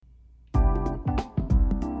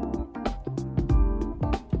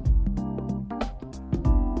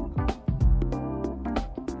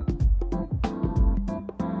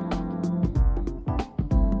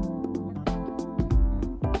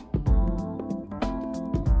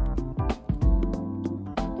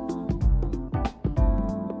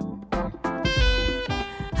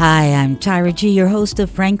Hi, I'm Tyra G, your host of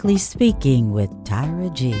Frankly Speaking with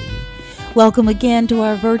Tyra G. Welcome again to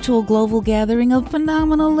our virtual global gathering of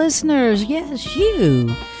phenomenal listeners. Yes,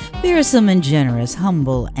 you. Fearsome and generous,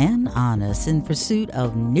 humble and honest in pursuit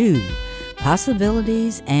of new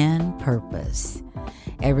possibilities and purpose.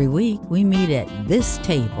 Every week, we meet at this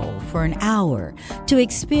table for an hour to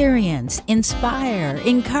experience, inspire,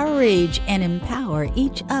 encourage, and empower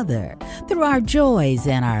each other through our joys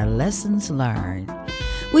and our lessons learned.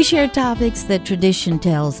 We share topics that tradition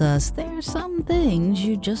tells us there are some things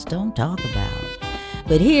you just don't talk about.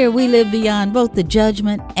 But here we live beyond both the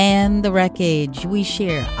judgment and the wreckage. We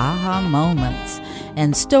share aha moments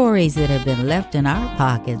and stories that have been left in our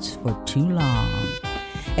pockets for too long.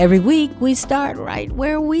 Every week, we start right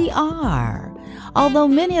where we are. Although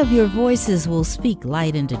many of your voices will speak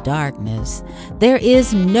light into darkness, there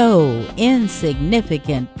is no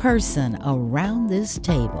insignificant person around this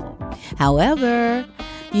table. However,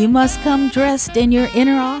 you must come dressed in your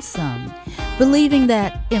inner awesome, believing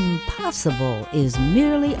that impossible is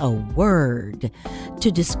merely a word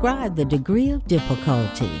to describe the degree of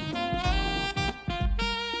difficulty.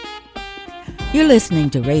 You're listening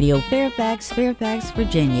to Radio Fairfax,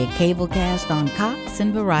 Virginia, cablecast on Cox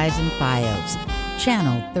and Verizon Fios,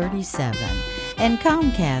 Channel 37, and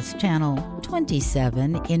Comcast Channel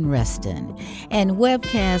 27 in Reston, and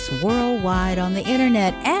webcast worldwide on the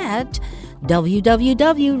internet at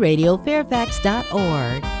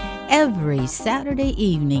www.radiofairfax.org every Saturday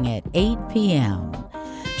evening at 8 p.m.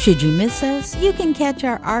 Should you miss us, you can catch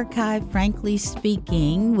our archive Frankly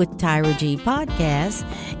Speaking with Tyra G podcast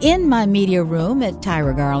in my media room at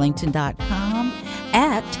tyragarlington.com,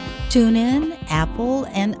 at TuneIn, Apple,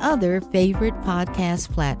 and other favorite podcast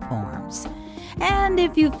platforms. And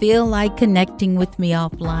if you feel like connecting with me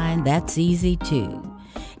offline, that's easy too.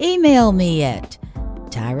 Email me at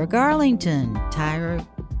tyragarlington, tyra@.com.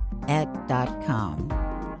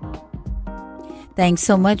 Thanks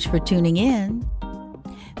so much for tuning in.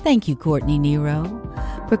 Thank you, Courtney Nero,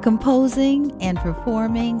 for composing and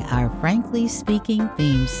performing our Frankly Speaking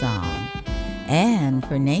theme song, and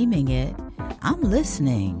for naming it I'm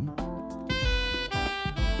Listening.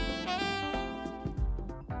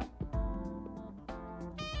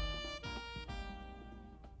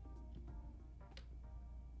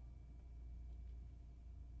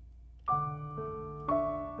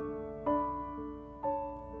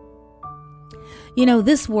 You know,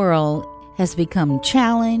 this world has become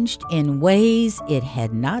challenged in ways it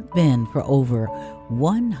had not been for over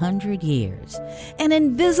 100 years. An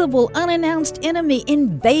invisible, unannounced enemy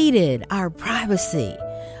invaded our privacy,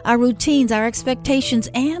 our routines, our expectations,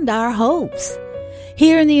 and our hopes.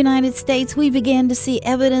 Here in the United States, we began to see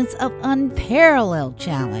evidence of unparalleled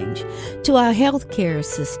challenge to our healthcare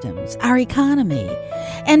systems, our economy,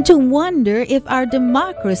 and to wonder if our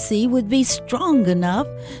democracy would be strong enough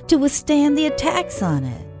to withstand the attacks on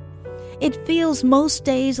it. It feels most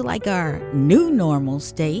days like our new normal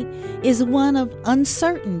state is one of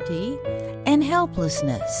uncertainty and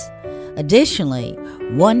helplessness. Additionally,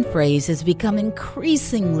 one phrase has become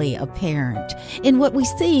increasingly apparent in what we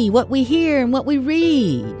see, what we hear, and what we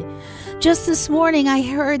read. Just this morning, I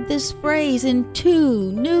heard this phrase in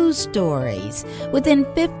 2 news stories within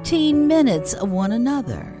 15 minutes of one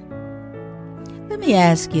another. Let me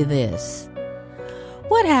ask you this.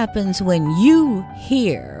 What happens when you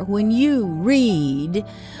hear, when you read,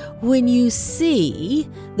 when you see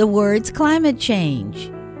the words climate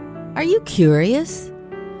change? Are you curious?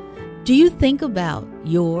 Do you think about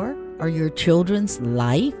your or your children's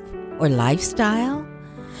life or lifestyle?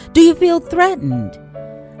 Do you feel threatened?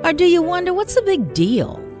 Or do you wonder what's the big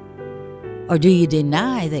deal? Or do you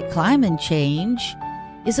deny that climate change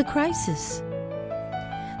is a crisis?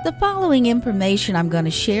 The following information I'm going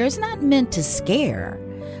to share is not meant to scare,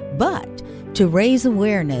 but to raise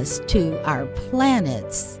awareness to our planet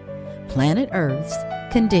Earth's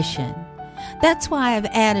condition. That's why I've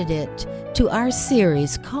added it to our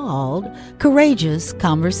series called Courageous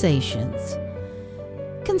Conversations.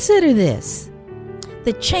 Consider this.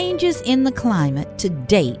 The changes in the climate to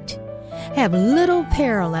date have little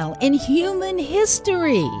parallel in human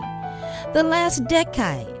history. The last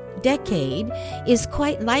decade is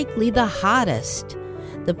quite likely the hottest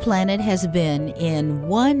the planet has been in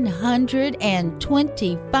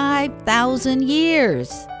 125,000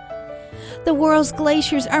 years. The world's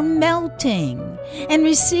glaciers are melting and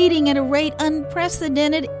receding at a rate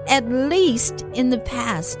unprecedented, at least in the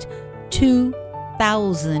past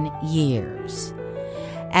 2,000 years.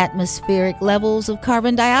 Atmospheric levels of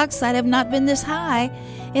carbon dioxide have not been this high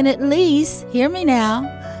in at least, hear me now,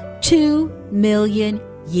 2 million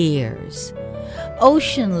years.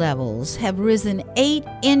 Ocean levels have risen 8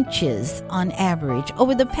 inches on average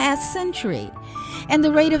over the past century, and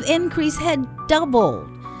the rate of increase had doubled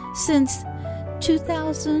since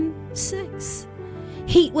 2006.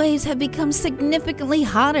 Heat waves have become significantly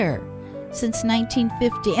hotter since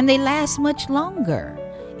 1950, and they last much longer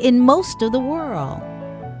in most of the world.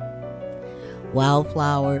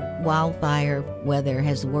 Wildfire weather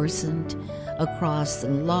has worsened across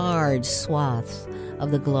large swaths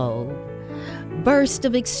of the globe. Bursts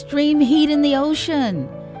of extreme heat in the ocean,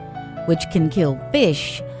 which can kill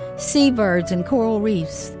fish, seabirds, and coral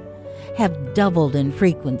reefs, have doubled in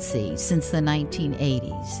frequency since the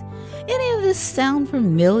 1980s. Any of this sound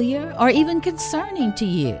familiar or even concerning to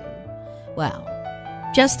you? Well,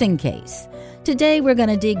 just in case, today we're going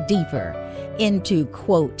to dig deeper into,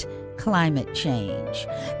 quote, climate change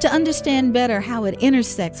to understand better how it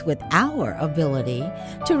intersects with our ability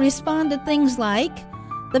to respond to things like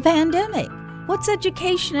the pandemic. What's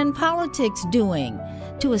education and politics doing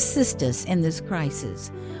to assist us in this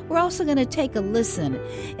crisis? We're also going to take a listen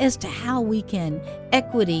as to how we can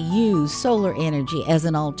equity use solar energy as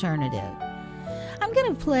an alternative. I'm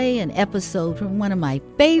going to play an episode from one of my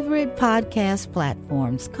favorite podcast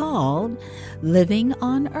platforms called Living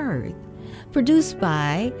on Earth, produced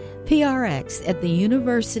by PRX at the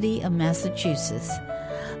University of Massachusetts.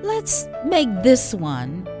 Let's make this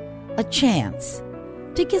one a chance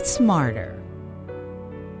to get smarter.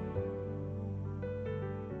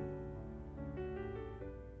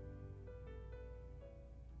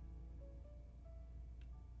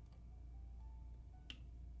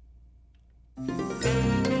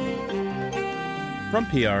 From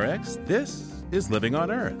PRX, this is Living on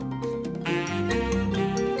Earth.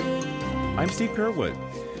 I'm Steve Kerwood.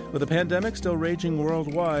 With the pandemic still raging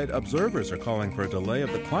worldwide, observers are calling for a delay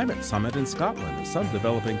of the climate summit in Scotland, as some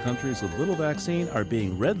developing countries with little vaccine are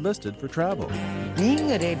being red-listed for travel. Being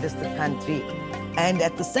a red-listed country and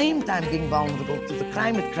at the same time being vulnerable to the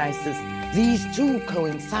climate crisis, these two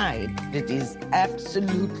coincide. It is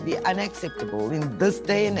absolutely unacceptable in this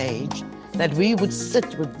day and age that we would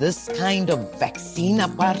sit with this kind of vaccine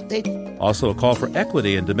apartheid. Also a call for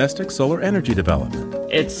equity in domestic solar energy development.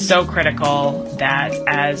 It's so critical that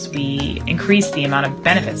as we increase the amount of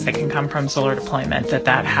benefits that can come from solar deployment,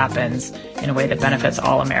 that happens in a way that benefits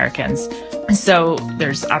all Americans. So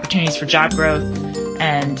there's opportunities for job growth,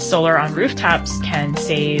 and solar on rooftops can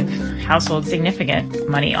save households significant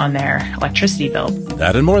money on their electricity bill.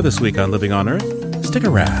 That and more this week on Living on Earth. Stick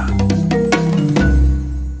around.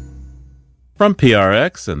 From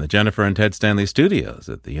PRX and the Jennifer and Ted Stanley studios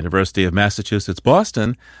at the University of Massachusetts,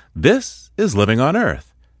 Boston, this is Living on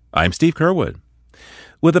Earth. I'm Steve Kerwood.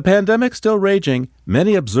 With the pandemic still raging,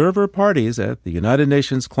 many observer parties at the United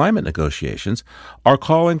Nations climate negotiations are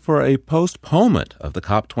calling for a postponement of the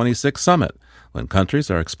COP26 summit, when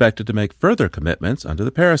countries are expected to make further commitments under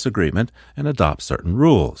the Paris Agreement and adopt certain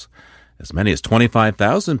rules. As many as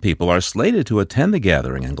 25,000 people are slated to attend the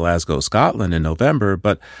gathering in Glasgow, Scotland in November,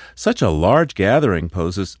 but such a large gathering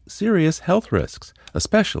poses serious health risks,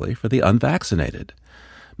 especially for the unvaccinated.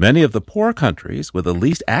 Many of the poor countries with the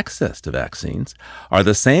least access to vaccines are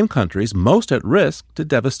the same countries most at risk to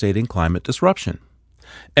devastating climate disruption.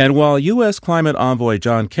 And while U.S. climate envoy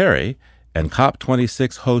John Kerry and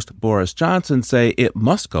COP26 host Boris Johnson say it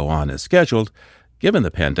must go on as scheduled, given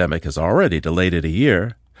the pandemic has already delayed it a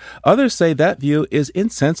year, others say that view is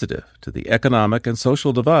insensitive to the economic and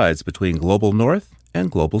social divides between Global North and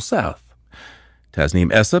Global South.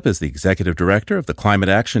 Tasneem Essop is the executive director of the Climate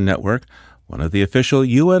Action Network, one of the official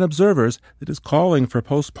UN observers that is calling for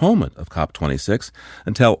postponement of COP26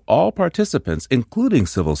 until all participants, including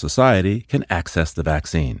civil society, can access the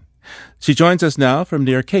vaccine. She joins us now from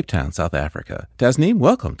near Cape Town, South Africa. Tasneem,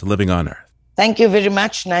 welcome to Living on Earth. Thank you very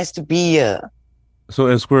much. Nice to be here. So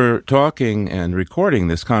as we're talking and recording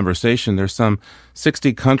this conversation, there's some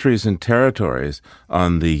 60 countries and territories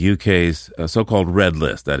on the UK's so-called red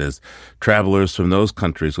list. That is, travelers from those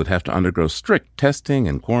countries would have to undergo strict testing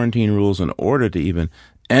and quarantine rules in order to even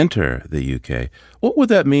enter the UK. What would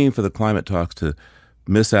that mean for the climate talks to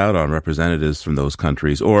miss out on representatives from those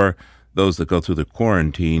countries or those that go through the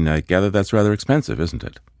quarantine? I gather that's rather expensive, isn't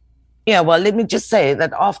it? Yeah, well, let me just say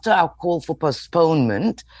that after our call for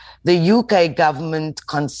postponement, the UK government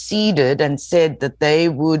conceded and said that they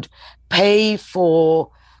would pay for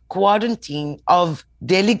quarantine of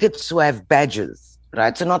delegates who have badges,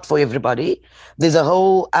 right? So not for everybody. There's a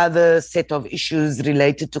whole other set of issues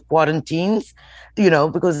related to quarantines,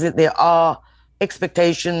 because there are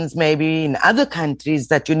expectations maybe in other countries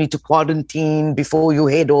that you need to quarantine before you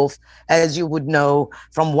head off. As you would know,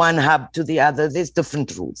 from one hub to the other, there's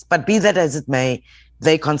different rules. But be that as it may,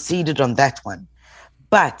 they conceded on that one.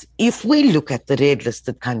 But if we look at the red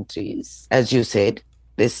listed countries, as you said,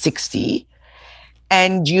 there's 60,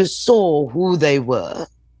 and you saw who they were,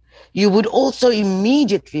 you would also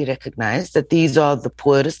immediately recognize that these are the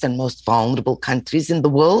poorest and most vulnerable countries in the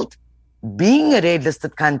world. Being a red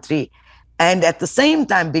listed country and at the same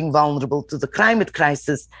time being vulnerable to the climate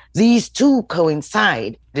crisis, these two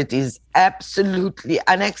coincide. It is absolutely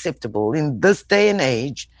unacceptable in this day and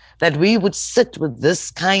age that we would sit with this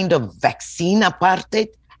kind of vaccine apartheid.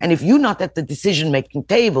 And if you're not at the decision-making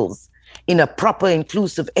tables in a proper,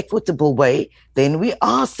 inclusive, equitable way, then we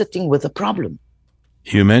are sitting with a problem.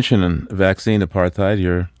 You mentioned vaccine apartheid.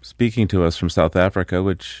 You're speaking to us from South Africa,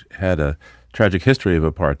 which had a tragic history of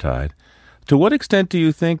apartheid. To what extent do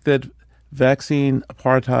you think that vaccine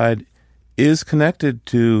apartheid is connected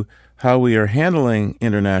to how we are handling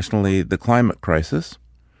internationally the climate crisis?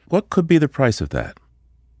 What could be the price of that?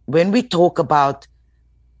 When we talk about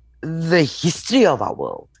the history of our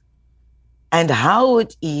world and how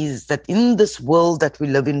it is that in this world that we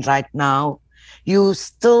live in right now, you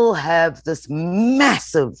still have this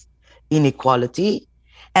massive inequality,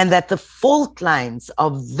 and that the fault lines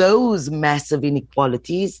of those massive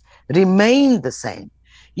inequalities remain the same.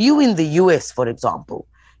 You in the US, for example,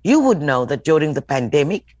 you would know that during the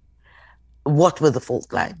pandemic, what were the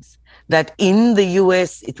fault lines? That in the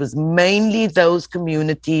US, it was mainly those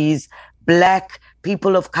communities, Black,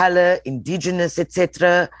 people of color, indigenous,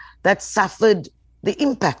 etc., that suffered the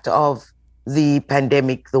impact of the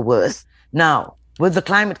pandemic the worst. Now, with the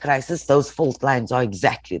climate crisis, those fault lines are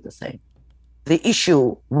exactly the same. The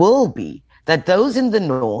issue will be that those in the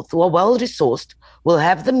north who are well-resourced will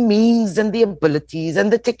have the means and the abilities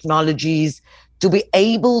and the technologies to be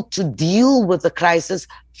able to deal with the crisis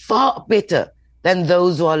far better than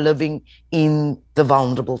those who are living in the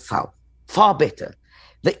vulnerable south. Far better.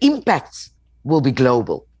 The impacts will be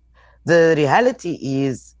global. The reality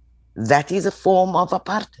is that is a form of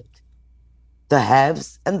apartheid. The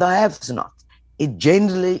haves and the have-nots. It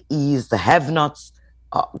generally is the have-nots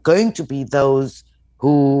are going to be those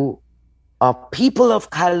who are people of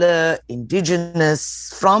color,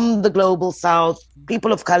 indigenous, from the global south,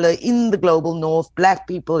 people of color in the global north, Black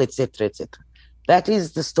people, etc., etc. That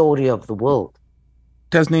is the story of the world.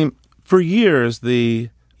 Tasneem, for years, the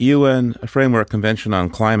UN Framework Convention on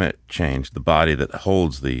Climate Change, the body that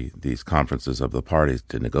holds these conferences of the parties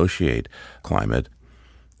to negotiate climate,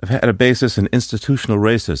 have had a basis in institutional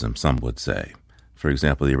racism, some would say. For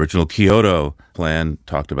example, the original Kyoto plan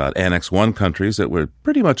talked about Annex I countries that were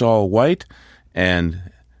pretty much all white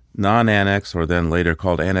and non-Annex, or then later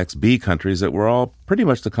called Annex B countries that were all pretty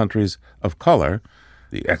much the countries of color.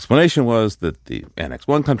 The explanation was that the Annex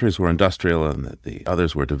I countries were industrial and that the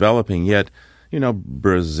others were developing, yet,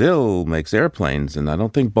 Brazil makes airplanes, and I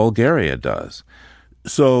don't think Bulgaria does.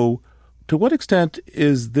 So to what extent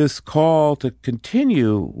is this call to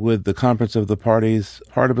continue with the Conference of the Parties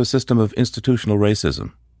part of a system of institutional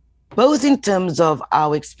racism? Both in terms of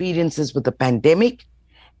our experiences with the pandemic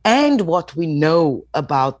and what we know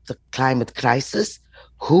about the climate crisis,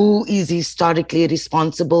 who is historically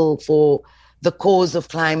responsible for the cause of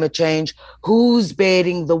climate change, who's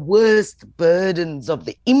bearing the worst burdens of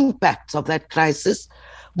the impacts of that crisis,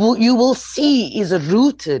 you will see is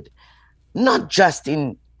rooted not just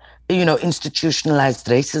in institutionalized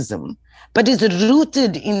racism, but is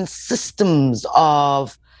rooted in systems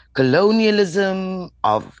of colonialism,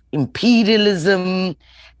 of imperialism,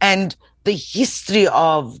 and the history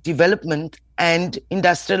of development and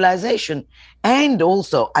industrialization, and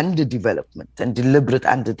also underdevelopment and deliberate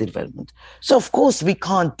underdevelopment. So, of course, we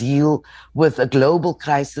can't deal with a global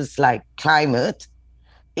crisis like climate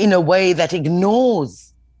in a way that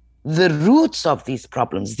ignores the roots of these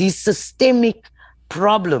problems, these systemic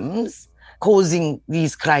problems causing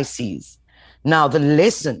these crises. Now, the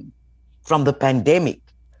lesson from the pandemic,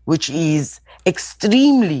 which is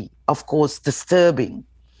extremely, of course, disturbing,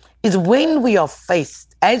 is when we are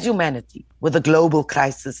faced as humanity with a global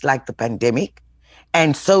crisis like the pandemic,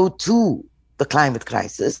 and so too the climate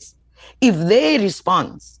crisis, if their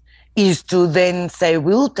response is to then say,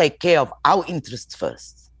 we'll take care of our interests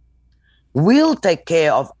first, we'll take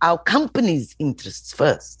care of our company's interests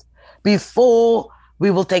first, before we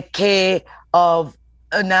will take care of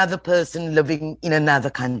another person living in another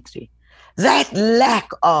country. That lack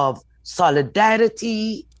of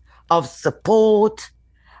solidarity, of support,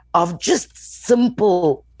 of just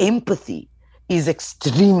simple empathy is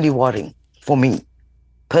extremely worrying for me,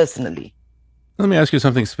 personally. Let me ask you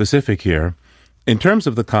something specific here. In terms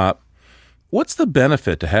of the COP, what's the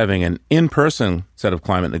benefit to having an in-person set of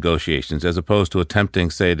climate negotiations as opposed to attempting,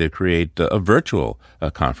 say, to create a virtual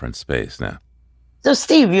conference space now? So,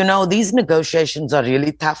 Steve, these negotiations are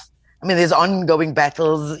really tough. I mean, there's ongoing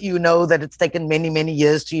battles. You know that it's taken many, many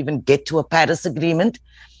years to even get to a Paris Agreement.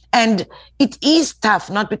 And it is tough,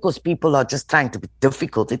 not because people are just trying to be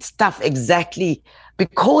difficult. It's tough exactly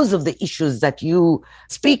because of the issues that you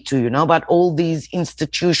speak to, about all these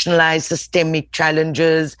institutionalized systemic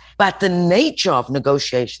challenges. But the nature of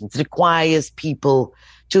negotiations requires people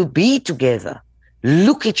to be together,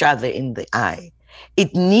 look each other in the eye.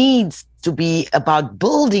 It needs to be about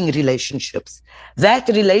building relationships, that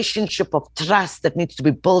relationship of trust that needs to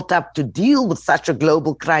be built up to deal with such a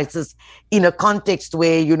global crisis in a context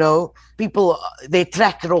where, people, their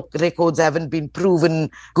track records haven't been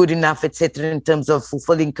proven good enough, etc., in terms of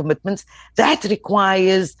fulfilling commitments. That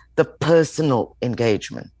requires the personal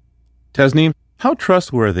engagement. Tasneem, how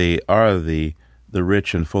trustworthy are the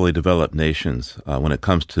rich and fully developed nations when it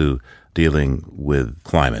comes to dealing with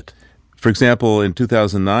climate? For example, in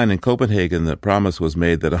 2009 in Copenhagen, the promise was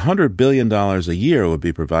made that $100 billion a year would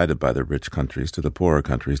be provided by the rich countries to the poorer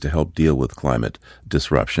countries to help deal with climate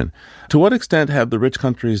disruption. To what extent have the rich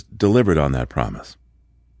countries delivered on that promise?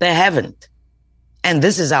 They haven't. And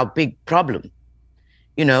this is our big problem.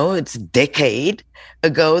 It's a decade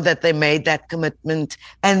ago that they made that commitment.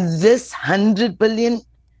 And this 100 billion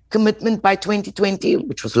commitment by 2020,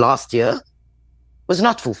 which was last year, was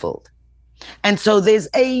not fulfilled. And so there's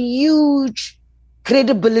a huge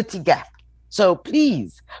credibility gap. So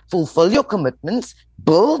please fulfill your commitments,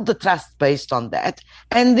 build the trust based on that.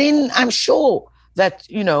 And then I'm sure that,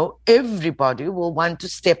 everybody will want to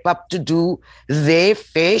step up to do their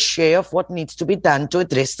fair share of what needs to be done to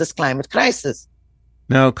address this climate crisis.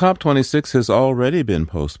 Now, COP26 has already been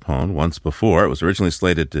postponed once before. It was originally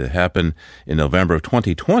slated to happen in November of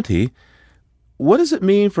 2020. What does it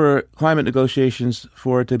mean for climate negotiations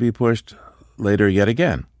for it to be pushed later yet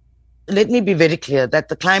again? Let me be very clear that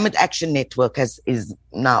the Climate Action Network is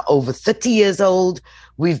now over 30 years old.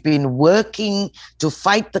 We've been working to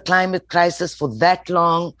fight the climate crisis for that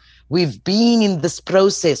long. We've been in this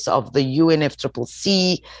process of the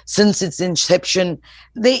UNFCCC since its inception.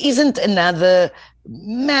 There isn't another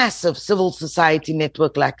massive civil society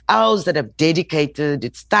network like ours that have dedicated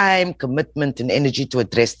its time, commitment, and energy to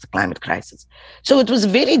address the climate crisis. So it was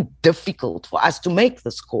very difficult for us to make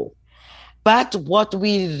this call. But what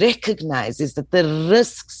we recognize is that the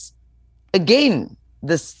risks, again,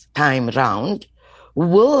 this time round,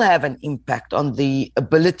 will have an impact on the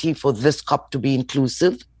ability for this COP to be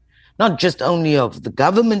inclusive, not just only of the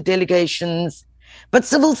government delegations, but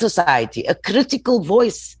civil society, a critical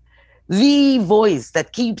voice, the voice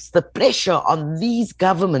that keeps the pressure on these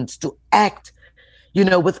governments to act,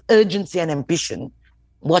 with urgency and ambition.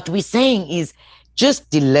 What we're saying is just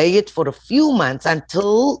delay it for a few months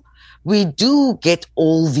until we do get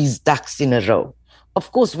all these ducks in a row.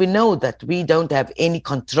 Of course, we know that we don't have any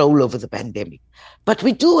control over the pandemic, but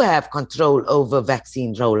we do have control over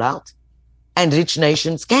vaccine rollout, and rich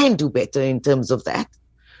nations can do better in terms of that.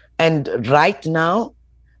 And right now,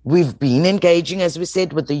 we've been engaging, as we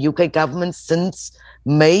said, with the UK government since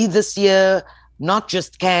May this year, not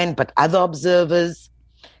just CAN, but other observers.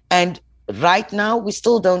 And right now, we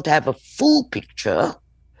still don't have a full picture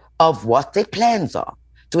of what their plans are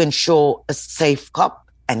to ensure a safe COP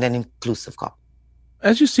and an inclusive COP.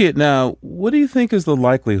 As you see it now, what do you think is the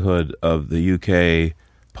likelihood of the UK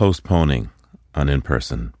postponing an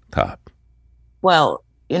in-person COP? Well,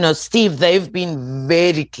 Steve, they've been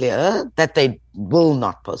very clear that they will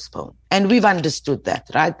not postpone. And we've understood that,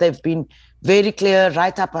 right? They've been very clear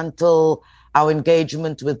right up until our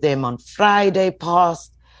engagement with them on Friday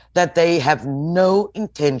past that they have no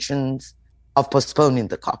intentions of postponing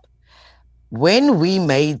the COP. When we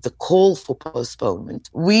made the call for postponement,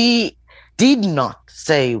 we did not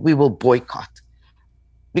say we will boycott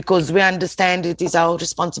because we understand it is our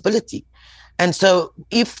responsibility. And so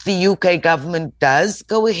if the UK government does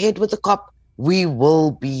go ahead with the COP, we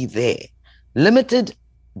will be there. Limited,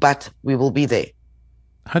 but we will be there.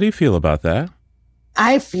 How do you feel about that?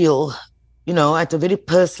 I feel, at a very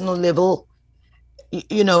personal level,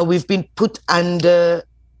 we've been put under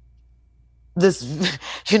this,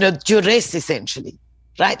 duress, essentially,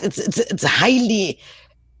 right? It's highly,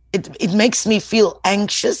 it makes me feel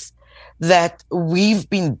anxious that we've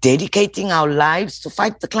been dedicating our lives to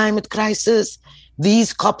fight the climate crisis.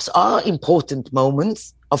 These COPs are important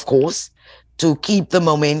moments, of course, to keep the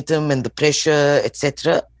momentum and the pressure,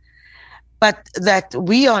 etc. But that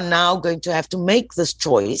we are now going to have to make this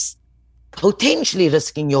choice, potentially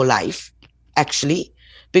risking your life, actually,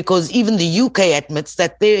 because even the UK admits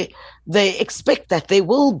that they expect that there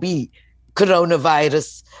will be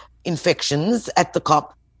coronavirus infections at the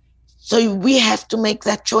COP. So we have to make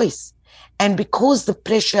that choice. And because the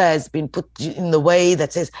pressure has been put in the way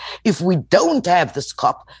that says, if we don't have this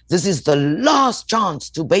COP, this is the last chance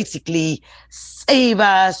to basically save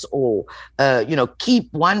us or,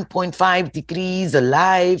 keep 1.5 degrees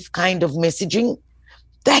alive kind of messaging,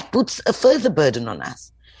 that puts a further burden on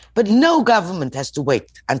us. But no government has to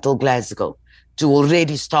wait until Glasgow to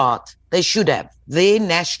already start. They should have. Their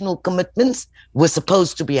national commitments were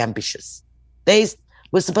supposed to be ambitious. They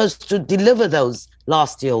were supposed to deliver those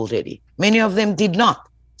last year already. Many of them did not.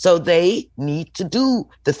 So they need to do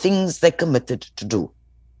the things they committed to do.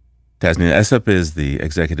 Tasneem Essop is the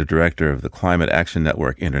Executive Director of the Climate Action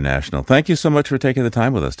Network International. Thank you so much for taking the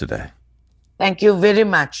time with us today. Thank you very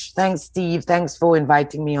much. Thanks, Steve. Thanks for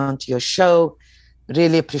inviting me onto your show.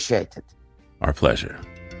 Really appreciate it. Our pleasure.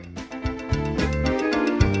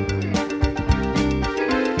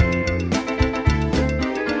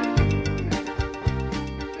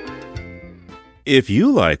 If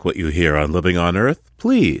you like what you hear on Living on Earth,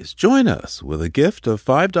 please join us with a gift of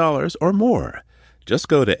 $5 or more. Just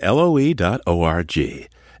go to LOE.org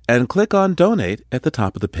and click on Donate at the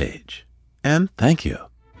top of the page. And thank you.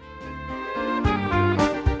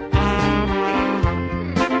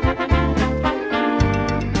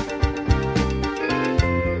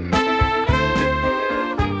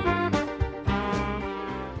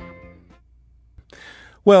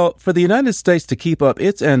 Well, for the United States to keep up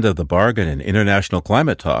its end of the bargain in international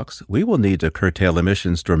climate talks, we will need to curtail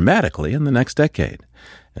emissions dramatically in the next decade.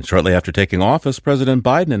 And shortly after taking office, President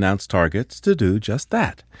Biden announced targets to do just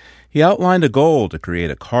that. He outlined a goal to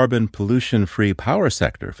create a carbon pollution-free power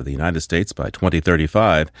sector for the United States by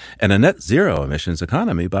 2035 and a net zero emissions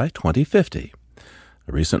economy by 2050.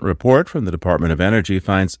 A recent report from the Department of Energy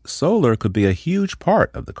finds solar could be a huge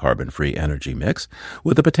part of the carbon-free energy mix,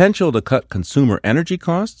 with the potential to cut consumer energy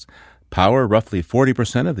costs, power roughly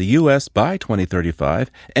 40% of the U.S. by 2035,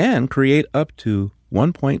 and create up to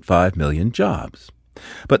 1.5 million jobs.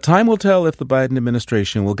 But time will tell if the Biden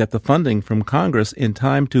administration will get the funding from Congress in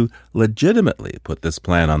time to legitimately put this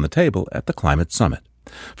plan on the table at the climate summit.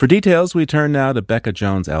 For details, we turn now to Becca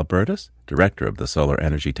Jones-Albertus, Director of the Solar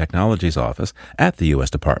Energy Technologies Office at the U.S.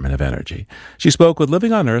 Department of Energy. She spoke with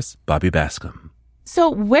Living on Earth's Bobby Bascom. So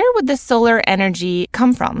where would the solar energy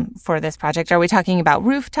come from for this project? Are we talking about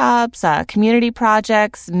rooftops, community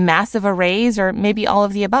projects, massive arrays, or maybe all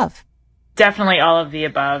of the above? Definitely all of the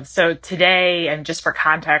above. So today, and just for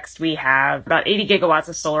context, we have about 80 gigawatts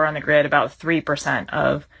of solar on the grid, about 3%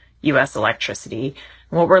 of U.S. electricity.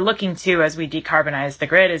 What we're looking to as we decarbonize the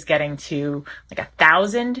grid is getting to like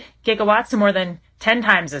 1,000 gigawatts, so more than 10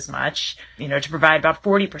 times as much, to provide about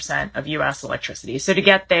 40% of U.S. electricity. So to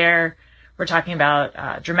get there, we're talking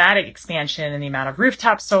about dramatic expansion in the amount of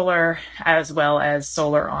rooftop solar, as well as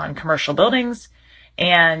solar on commercial buildings,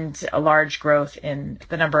 and a large growth in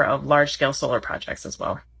the number of large-scale solar projects as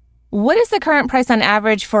well. What is the current price on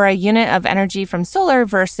average for a unit of energy from solar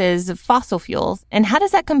versus fossil fuels? And how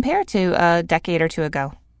does that compare to a decade or two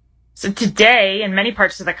ago? So today, in many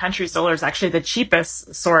parts of the country, solar is actually the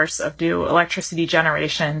cheapest source of new electricity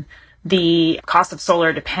generation. The cost of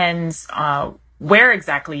solar depends where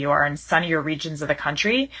exactly you are. In sunnier regions of the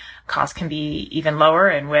country, costs can be even lower.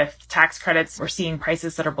 And with tax credits, we're seeing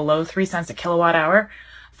prices that are below 3 cents a kilowatt hour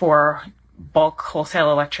for bulk wholesale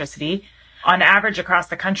electricity. On average, across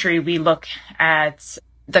the country, we look at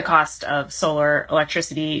the cost of solar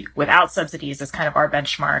electricity without subsidies as kind of our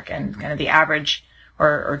benchmark, and kind of the average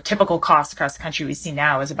or typical cost across the country we see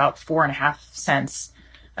now is about 4.5 cents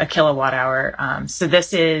a kilowatt hour. So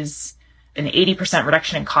this is an 80%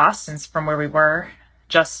 reduction in costs since from where we were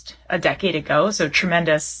just a decade ago. So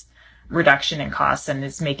tremendous reduction in costs, and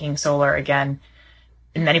is making solar, again,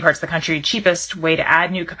 in many parts of the country, cheapest way to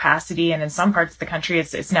add new capacity. And in some parts of the country,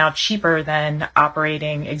 it's now cheaper than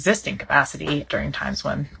operating existing capacity during times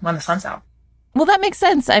when the sun's out. Well, that makes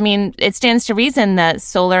sense. I mean, it stands to reason that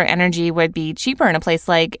solar energy would be cheaper in a place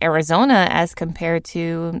like Arizona as compared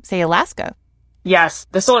to, say, Alaska. Yes,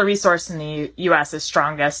 the solar resource in the U.S. is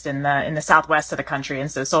strongest in the southwest of the country.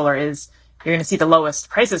 And so you're going to see the lowest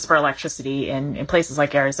prices for electricity in places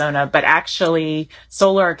like Arizona, but actually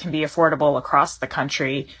solar can be affordable across the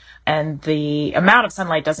country, and the amount of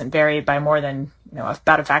sunlight doesn't vary by more than,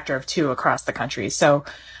 about a factor of 2 across the country. So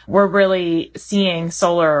we're really seeing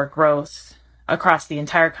solar growth across the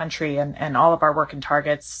entire country, and all of our work and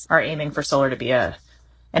targets are aiming for solar to be an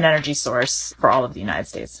energy source for all of the United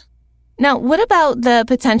States. Now, what about the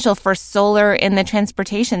potential for solar in the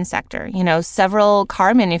transportation sector? Several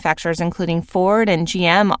car manufacturers, including Ford and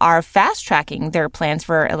GM, are fast-tracking their plans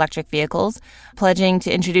for electric vehicles, pledging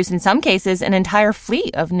to introduce, in some cases, an entire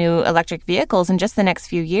fleet of new electric vehicles in just the next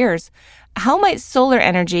few years. How might solar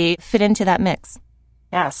energy fit into that mix?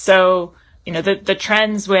 Yeah, so the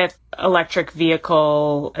trends with electric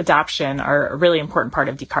vehicle adoption are a really important part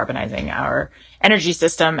of decarbonizing our energy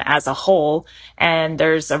system as a whole. And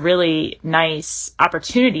there's a really nice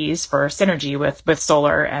opportunities for synergy with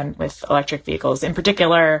solar and with electric vehicles. In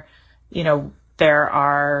particular, there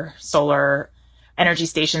are solar energy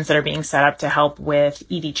stations that are being set up to help with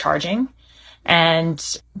EV charging.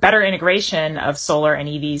 And better integration of solar and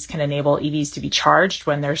EVs can enable EVs to be charged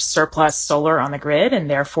when there's surplus solar on the grid, and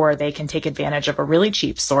therefore they can take advantage of a really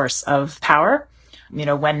cheap source of power,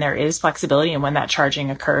 when there is flexibility and when that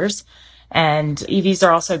charging occurs. And EVs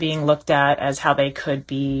are also being looked at as how they could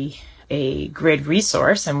be a grid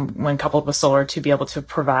resource, and when coupled with solar, to be able to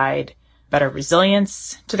provide better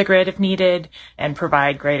resilience to the grid if needed and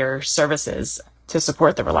provide greater services to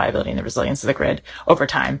support the reliability and the resilience of the grid over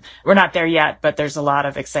time. We're not there yet, but there's a lot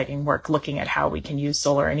of exciting work looking at how we can use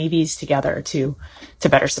solar and EVs together to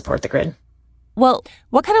better support the grid. Well,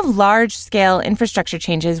 what kind of large-scale infrastructure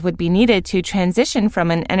changes would be needed to transition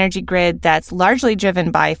from an energy grid that's largely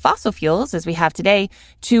driven by fossil fuels, as we have today,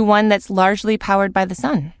 to one that's largely powered by the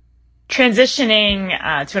sun? Transitioning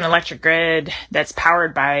to an electric grid that's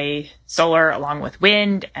powered by solar along with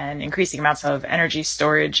wind and increasing amounts of energy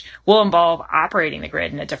storage will involve operating the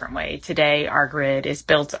grid in a different way. Today, our grid is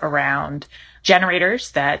built around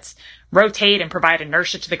generators that rotate and provide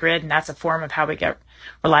inertia to the grid, and that's a form of how we get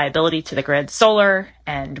reliability to the grid. Solar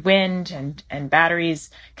and wind and batteries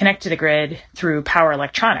connect to the grid through power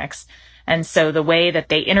electronics. And so the way that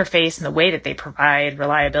they interface and the way that they provide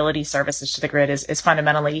reliability services to the grid is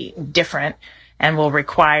fundamentally different and will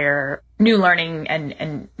require new learning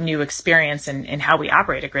and new experience in how we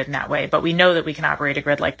operate a grid in that way. But we know that we can operate a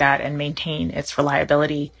grid like that and maintain its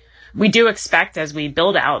reliability. We do expect, as we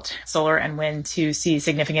build out solar and wind, to see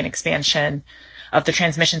significant expansion of the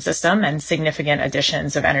transmission system and significant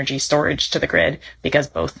additions of energy storage to the grid, because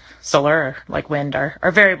both solar, like wind,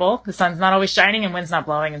 are variable. The sun's not always shining and wind's not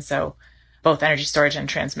blowing. And so both energy storage and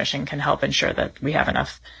transmission can help ensure that we have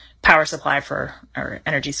enough power supply or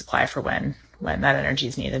energy supply for when that energy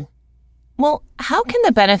is needed. Well, how can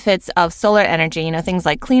the benefits of solar energy, things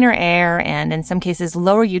like cleaner air and in some cases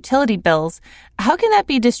lower utility bills, how can that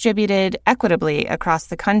be distributed equitably across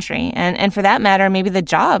the country? And for that matter, maybe the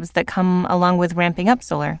jobs that come along with ramping up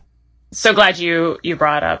solar? So glad you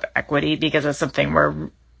brought up equity, because it's something we're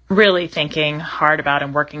really thinking hard about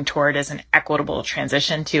and working toward as an equitable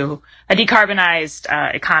transition to a decarbonized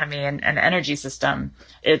economy and energy system.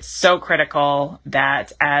 It's so critical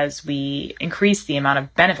that as we increase the amount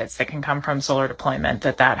of benefits that can come from solar deployment,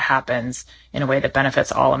 that happens in a way that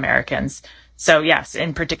benefits all Americans. So yes,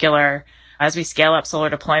 in particular, as we scale up solar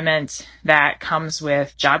deployment, that comes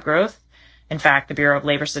with job growth. In fact, the Bureau of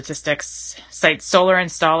Labor Statistics cites solar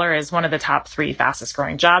installer as one of the top 3 fastest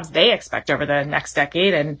growing jobs they expect over the next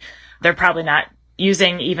decade. And they're probably not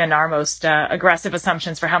using even our most aggressive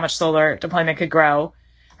assumptions for how much solar deployment could grow.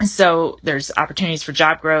 So there's opportunities for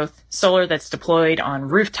job growth. Solar that's deployed on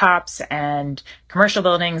rooftops and commercial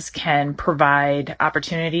buildings can provide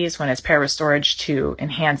opportunities when it's paired with storage to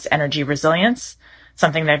enhance energy resilience,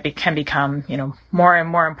 something that can become, more and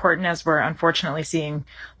more important as we're unfortunately seeing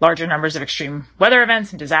larger numbers of extreme weather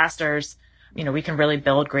events and disasters. We can really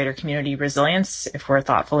build greater community resilience if we're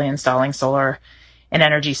thoughtfully installing solar and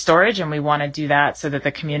energy storage. And we want to do that so that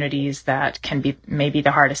the communities that can be maybe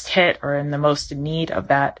the hardest hit or in the most in need of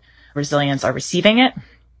that resilience are receiving it.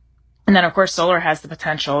 And then, of course, solar has the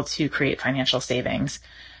potential to create financial savings.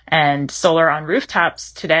 And solar on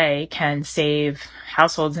rooftops today can save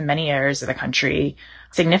households in many areas of the country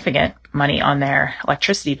significant money on their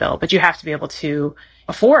electricity bill. But you have to be able to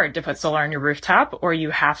afford to put solar on your rooftop, or you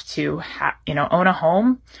have to own a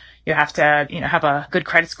home. You have to have a good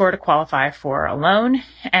credit score to qualify for a loan.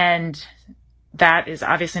 And that is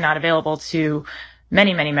obviously not available to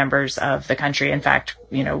many, many members of the country. In fact,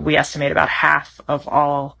 we estimate about half of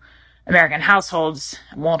all American households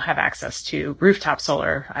won't have access to rooftop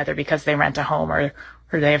solar, either because they rent a home or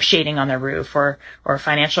they have shading on their roof or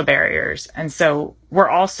financial barriers. And so we're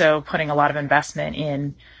also putting a lot of investment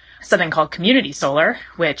in something called community solar,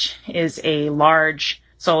 which is a large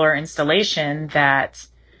solar installation that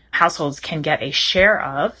households can get a share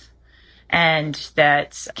of and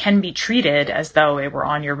that can be treated as though it were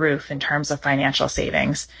on your roof in terms of financial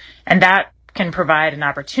savings. And that can provide an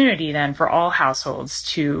opportunity then for all households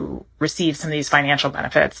to receive some of these financial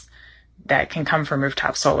benefits that can come from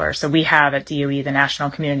rooftop solar. So we have at DOE the National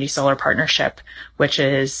Community Solar Partnership, which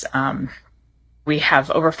is we have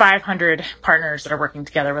over 500 partners that are working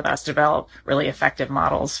together with us to develop really effective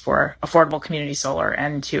models for affordable community solar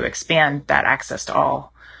and to expand that access to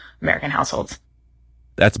all American households.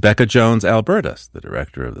 That's Becca Jones-Albertus, the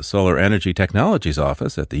director of the Solar Energy Technologies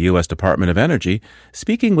Office at the U.S. Department of Energy,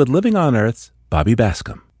 speaking with Living on Earth's Bobby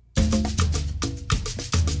Bascom.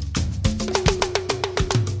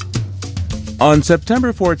 On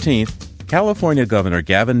September 14th, California Governor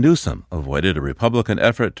Gavin Newsom avoided a Republican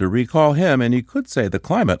effort to recall him, and you could say the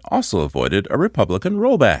climate also avoided a Republican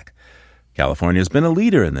rollback. California has been a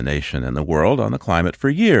leader in the nation and the world on the climate for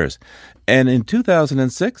years, and in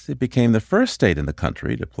 2006 it became the first state in the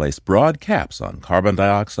country to place broad caps on carbon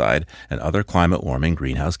dioxide and other climate-warming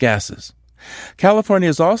greenhouse gases. California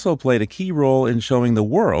has also played a key role in showing the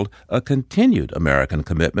world a continued American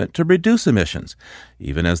commitment to reduce emissions,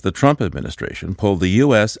 even as the Trump administration pulled the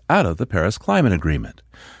U.S. out of the Paris Climate Agreement.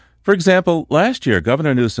 For example, last year,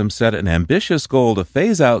 Governor Newsom set an ambitious goal to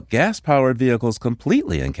phase out gas-powered vehicles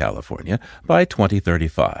completely in California by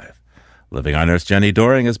 2035. Living on Earth's Jenny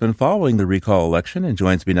Doering has been following the recall election and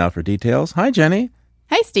joins me now for details. Hi, Jenny.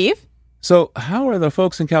 Hi, Steve. So how are the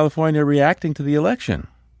folks in California reacting to the election?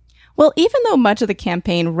 Well, even though much of the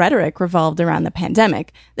campaign rhetoric revolved around the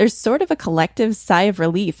pandemic, there's sort of a collective sigh of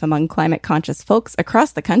relief among climate-conscious folks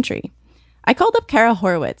across the country. I called up Kara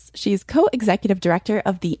Horowitz. She's co-executive director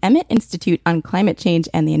of the Emmett Institute on Climate Change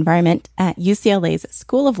and the Environment at UCLA's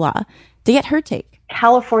School of Law to get her take.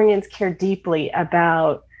 Californians care deeply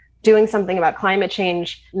about doing something about climate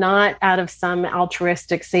change, not out of some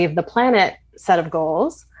altruistic save the planet set of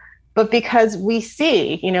goals, but because we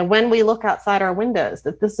see, when we look outside our windows,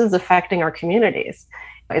 that this is affecting our communities.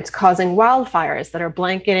 It's causing wildfires that are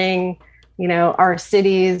blanketing our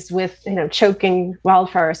cities with, choking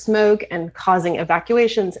wildfire smoke and causing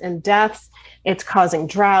evacuations and deaths. It's causing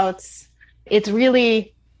droughts. It's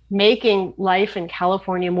really making life in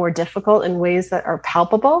California more difficult in ways that are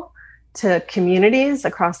palpable to communities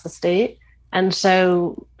across the state. And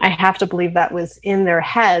so I have to believe that was in their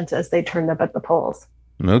heads as they turned up at the polls.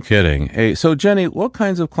 No kidding. Hey, so Jenny, what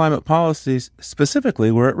kinds of climate policies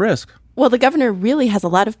specifically were at risk? Well, the governor really has a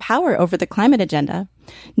lot of power over the climate agenda.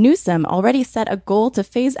 Newsom already set a goal to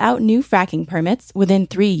phase out new fracking permits within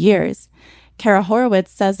 3 years. Kara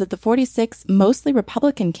Horowitz says that the 46 mostly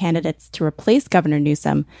Republican candidates to replace Governor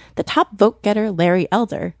Newsom, the top vote-getter Larry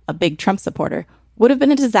Elder, a big Trump supporter, would have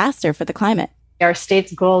been a disaster for the climate. Our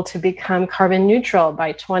state's goal to become carbon neutral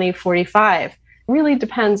by 2045 really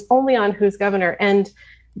depends only on who's governor. And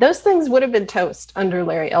those things would have been toast under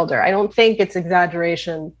Larry Elder. I don't think it's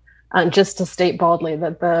exaggeration just to state baldly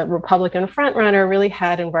that the Republican frontrunner really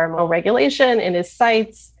had environmental regulation in his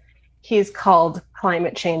sights. He's called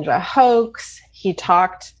climate change a hoax. He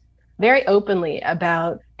talked very openly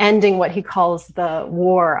about ending what he calls the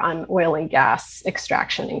war on oil and gas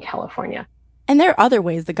extraction in California. And there are other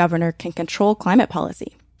ways the governor can control climate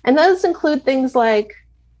policy. And those include things like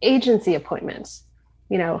agency appointments.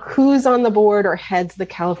 Who's on the board or heads the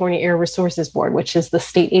California Air Resources Board, which is the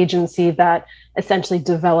state agency that essentially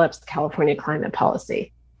develops the California climate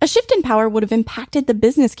policy. A shift in power would have impacted the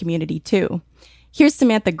business community, too. Here's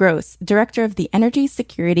Samantha Gross, director of the Energy,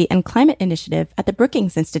 Security, and Climate Initiative at the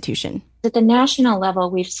Brookings Institution. At the national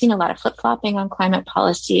level, we've seen a lot of flip-flopping on climate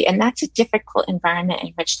policy, and that's a difficult environment in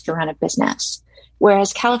which to run a business.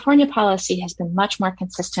 Whereas California policy has been much more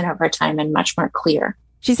consistent over time and much more clear.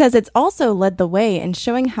 She says it's also led the way in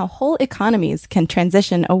showing how whole economies can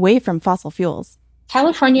transition away from fossil fuels.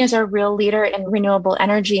 California is a real leader in renewable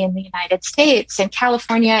energy in the United States, and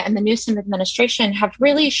California and the Newsom administration have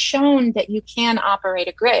really shown that you can operate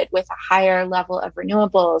a grid with a higher level of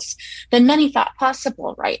renewables than many thought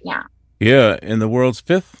possible right now. Yeah, in the world's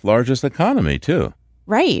 5th largest economy, too.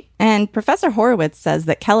 Right. And Professor Horowitz says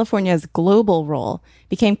that California's global role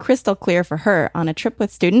became crystal clear for her on a trip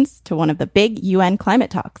with students to one of the big UN climate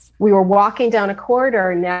talks. We were walking down a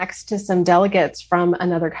corridor next to some delegates from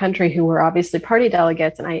another country who were obviously party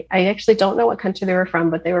delegates. And I actually don't know what country they were from,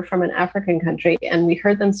 but they were from an African country. And we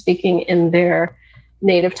heard them speaking in their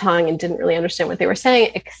native tongue and didn't really understand what they were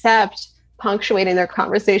saying, except punctuating their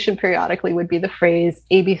conversation periodically would be the phrase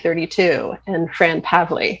AB 32 and Fran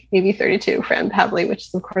Pavley, AB 32, Fran Pavley, which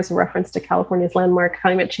is, of course, a reference to California's landmark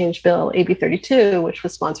climate change bill, AB 32, which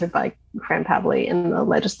was sponsored by Fran Pavley in the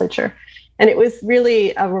legislature. And it was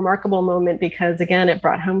really a remarkable moment because, again, it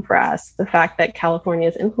brought home for us the fact that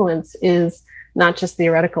California's influence is not just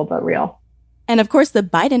theoretical, but real. And of course, the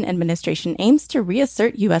Biden administration aims to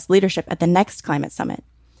reassert U.S. leadership at the next climate summit.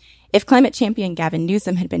 If climate champion Gavin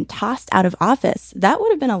Newsom had been tossed out of office, that would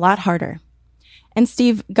have been a lot harder. And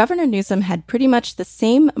Steve, Governor Newsom had pretty much the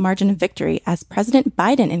same margin of victory as President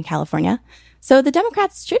Biden in California, so the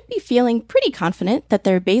Democrats should be feeling pretty confident that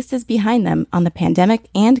their base is behind them on the pandemic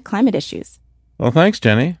and climate issues. Well, thanks,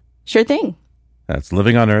 Jenny. Sure thing. That's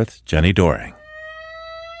Living on Earth, Jenny Doering.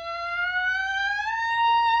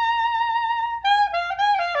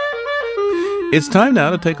 It's time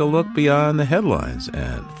now to take a look beyond the headlines.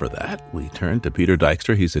 And for that, we turn to Peter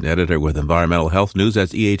Dykstra. He's an editor with Environmental Health News.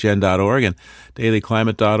 That's ehn.org and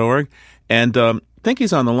dailyclimate.org. And I think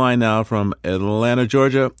he's on the line now from Atlanta,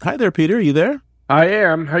 Georgia. Hi there, Peter. Are you there? I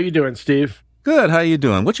am. How you doing, Steve? Good. How you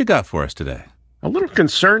doing? What you got for us today? A little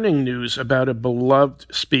concerning news about a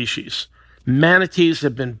beloved species. Manatees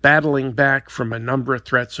have been battling back from a number of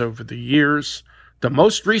threats over the years. The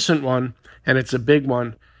most recent one, and it's a big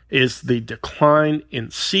one, is the decline in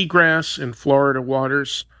seagrass in Florida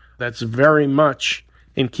waters. That's very much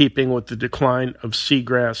in keeping with the decline of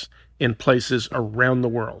seagrass in places around the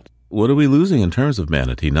world. What are we losing in terms of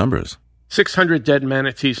manatee numbers? 600 dead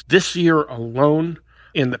manatees this year alone.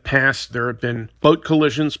 In the past, there have been boat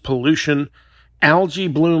collisions, pollution, algae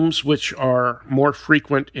blooms, which are more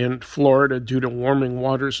frequent in Florida due to warming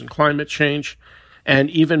waters and climate change, and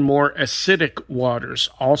even more acidic waters,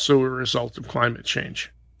 also a result of climate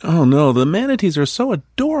change. Oh, no, the manatees are so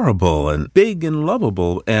adorable and big and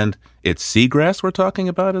lovable, and it's seagrass we're talking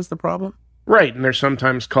about is the problem? Right, and they're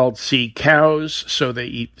sometimes called sea cows, so they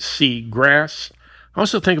eat sea grass. I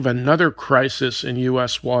also think of another crisis in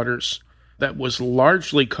U.S. waters that was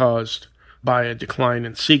largely caused by a decline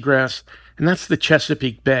in seagrass, and that's the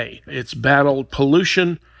Chesapeake Bay. It's battled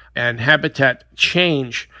pollution and habitat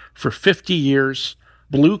change for 50 years.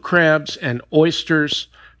 Blue crabs and oysters,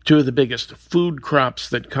 two of the biggest food crops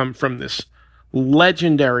that come from this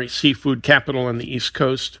legendary seafood capital on the East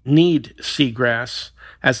Coast, need seagrass.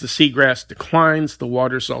 As the seagrass declines, the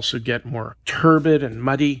waters also get more turbid and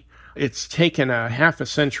muddy. It's taken a half a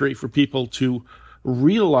century for people to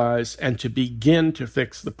realize and to begin to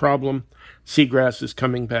fix the problem. Seagrass is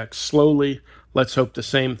coming back slowly. Let's hope the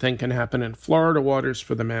same thing can happen in Florida waters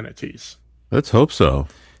for the manatees. Let's hope so.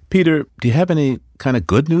 Peter, do you have any kind of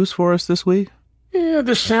good news for us this week? Yeah,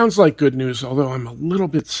 this sounds like good news, although I'm a little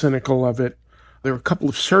bit cynical of it. There are a couple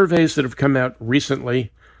of surveys that have come out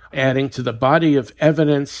recently adding to the body of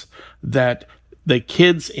evidence that the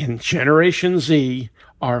kids in Generation Z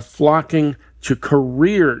are flocking to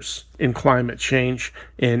careers in climate change,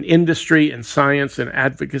 in industry, in science, and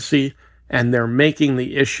advocacy, and they're making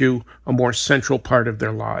the issue a more central part of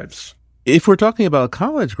their lives. If we're talking about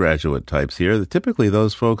college graduate types here, typically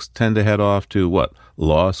those folks tend to head off to what?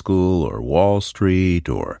 Law school or Wall Street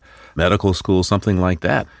or medical school, something like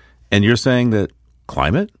that. And you're saying that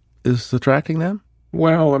climate is attracting them?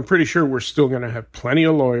 Well, I'm pretty sure we're still going to have plenty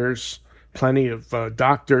of lawyers, plenty of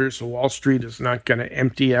doctors. Wall Street is not going to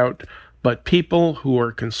empty out, but people who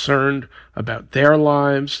are concerned about their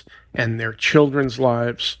lives and their children's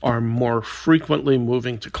lives are more frequently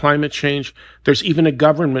moving to climate change. There's even a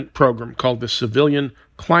government program called the Civilian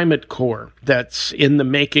Climate Corps that's in the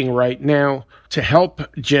making right now to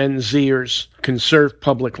help Gen Zers conserve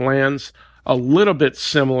public lands, a little bit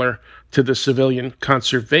similar to the Civilian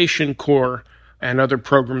Conservation Corps and other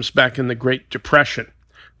programs back in the Great Depression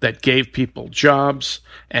that gave people jobs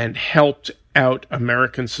and helped out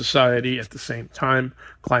American society at the same time.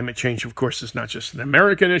 Climate change, of course, is not just an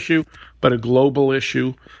American issue, but a global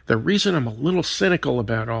issue. The reason I'm a little cynical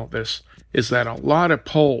about all this is that a lot of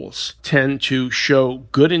polls tend to show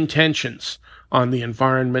good intentions on the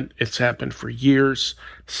environment. It's happened for years.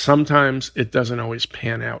 Sometimes it doesn't always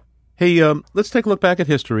pan out. Hey, let's take a look back at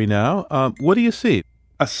history now. What do you see?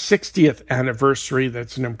 A 60th anniversary,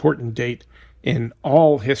 that's an important date in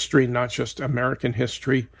all history, not just American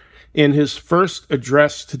history. In his first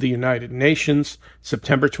address to the United Nations,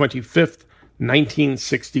 September 25th,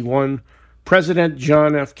 1961, President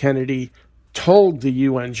John F. Kennedy told the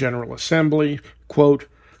UN General Assembly, quote,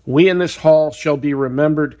 "We in this hall shall be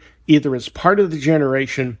remembered either as part of the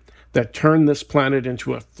generation that turned this planet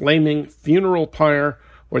into a flaming funeral pyre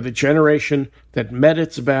or the generation that met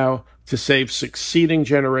its vow to save succeeding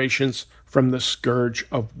generations from the scourge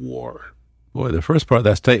of war." Boy, the first part of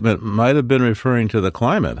that statement might have been referring to the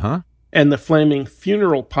climate, huh? And the flaming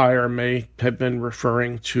funeral pyre may have been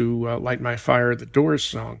referring to Light My Fire, the Doors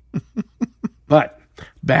song. But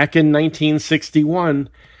back in 1961,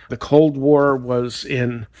 the Cold War was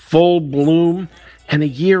in full bloom. And a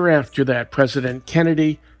year after that, President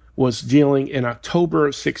Kennedy was dealing in October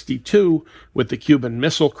of 62 with the Cuban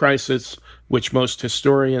Missile Crisis, which most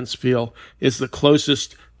historians feel is the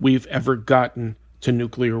closest we've ever gotten to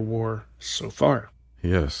nuclear war so far.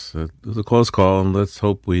 Yes, it was a close call, and let's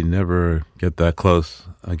hope we never get that close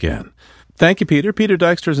again. Thank you, Peter. Peter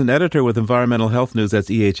Dykstra is an editor with Environmental Health News. That's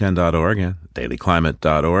ehn.org and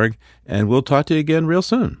dailyclimate.org. And we'll talk to you again real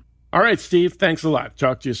soon. All right, Steve. Thanks a lot.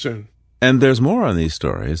 Talk to you soon. And there's more on these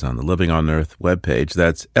stories on the Living on Earth webpage.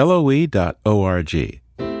 That's loe.org.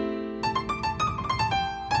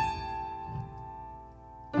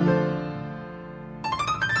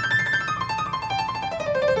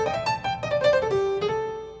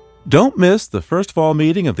 Don't miss the first fall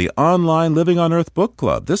meeting of the online Living on Earth Book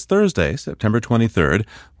Club this Thursday, September 23rd,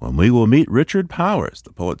 when we will meet Richard Powers,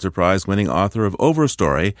 the Pulitzer Prize-winning author of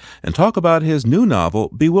Overstory, and talk about his new novel,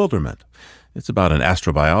 Bewilderment. It's about an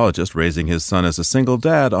astrobiologist raising his son as a single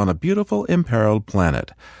dad on a beautiful, imperiled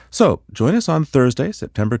planet. So, join us on Thursday,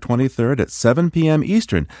 September 23rd at 7 p.m.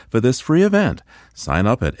 Eastern for this free event. Sign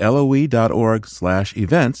up at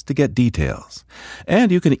loe.org/events to get details.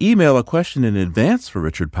 And you can email a question in advance for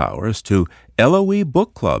Richard Powers to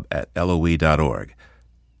loebookclub@loe.org.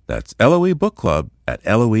 That's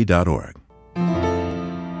loebookclub@loe.org.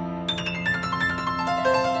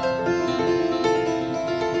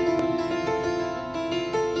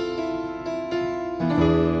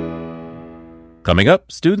 Coming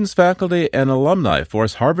up, students, faculty, and alumni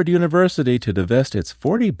force Harvard University to divest its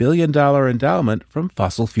 $40 billion endowment from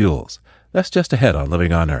fossil fuels. That's just ahead on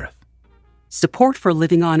Living on Earth. Support for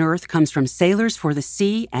Living on Earth comes from Sailors for the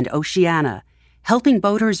Sea and Oceana, helping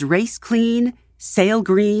boaters race clean, sail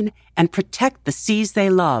green, and protect the seas they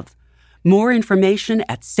love. More information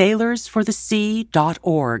at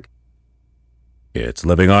sailorsforthesea.org. It's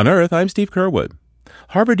Living on Earth. I'm Steve Curwood.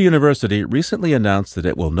 Harvard University recently announced that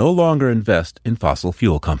it will no longer invest in fossil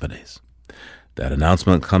fuel companies. That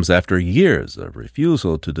announcement comes after years of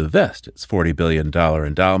refusal to divest its $40 billion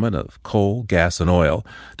endowment of coal, gas, and oil,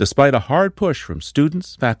 despite a hard push from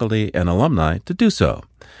students, faculty, and alumni to do so.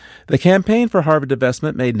 The campaign for Harvard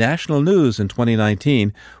divestment made national news in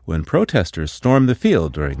 2019 when protesters stormed the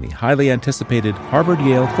field during the highly anticipated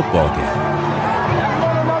Harvard-Yale football game.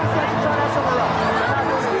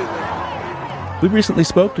 We recently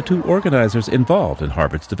spoke to two organizers involved in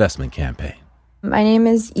Harvard's divestment campaign. My name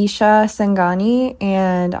is Isha Sangani,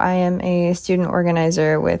 and I am a student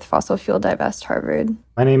organizer with Fossil Fuel Divest Harvard.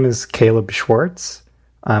 My name is Caleb Schwartz.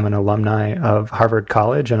 I'm an alumni of Harvard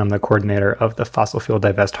College, and I'm the coordinator of the Fossil Fuel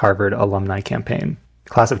Divest Harvard alumni campaign,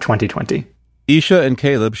 class of 2020. Isha and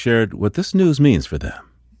Caleb shared what this news means for them.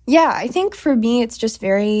 Yeah, I think for me, it's just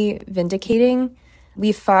very vindicating.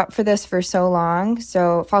 We've fought for this for so long.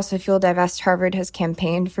 So Fossil Fuel Divest Harvard has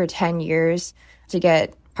campaigned for 10 years to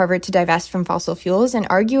get Harvard to divest from fossil fuels. And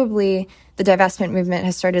arguably, the divestment movement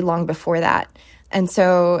has started long before that. And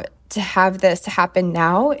so to have this happen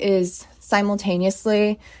now is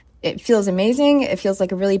simultaneously, it feels amazing. It feels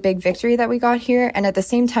like a really big victory that we got here. And at the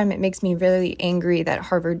same time, it makes me really angry that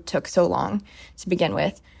Harvard took so long to begin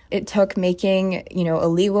with. It took making, a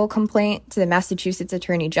legal complaint to the Massachusetts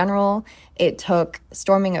Attorney General. It took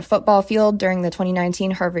storming a football field during the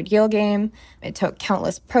 2019 Harvard-Yale game. It took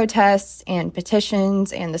countless protests and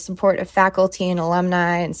petitions and the support of faculty and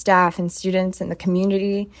alumni and staff and students in the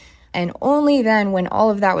community. And only then, when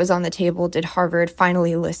all of that was on the table, did Harvard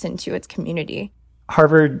finally listen to its community.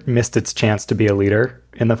 Harvard missed its chance to be a leader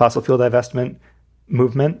in the fossil fuel divestment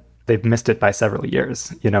movement. They've missed it by several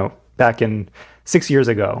years. Back in 6 years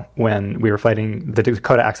ago, when we were fighting the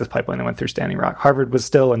Dakota Access Pipeline that went through Standing Rock, Harvard was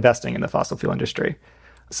still investing in the fossil fuel industry.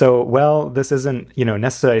 So, this isn't,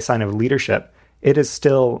 necessarily a sign of leadership. It is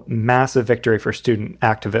still massive victory for student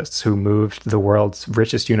activists who moved the world's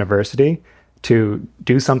richest university to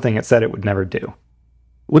do something it said it would never do.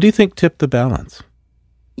 What do you think tipped the balance?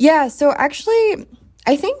 Yeah, so actually,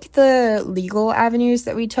 I think the legal avenues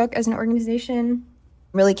that we took as an organization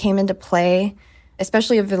really came into play,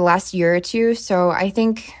 especially over the last year or two. So I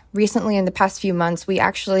think recently in the past few months, we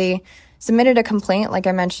actually submitted a complaint, like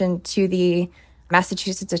I mentioned, to the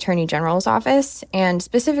Massachusetts Attorney General's office. And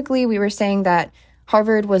specifically, we were saying that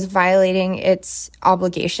Harvard was violating its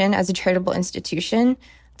obligation as a charitable institution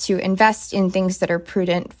to invest in things that are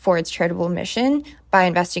prudent for its charitable mission by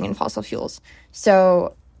investing in fossil fuels.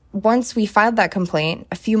 So once we filed that complaint,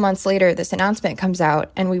 a few months later, this announcement comes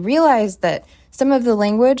out, and we realized that some of the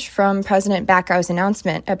language from President Bakau's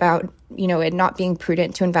announcement about, it not being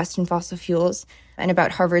prudent to invest in fossil fuels and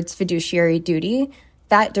about Harvard's fiduciary duty,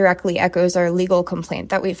 that directly echoes our legal complaint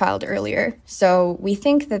that we filed earlier. So we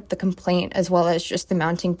think that the complaint, as well as just the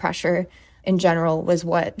mounting pressure in general, was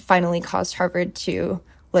what finally caused Harvard to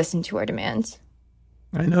listen to our demands.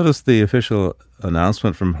 I noticed the official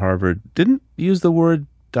announcement from Harvard didn't use the word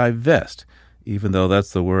divest. even though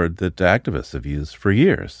that's the word that activists have used for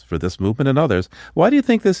years for this movement and others. Why do you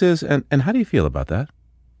think this is, and how do you feel about that?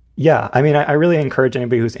 Yeah, I mean, I really encourage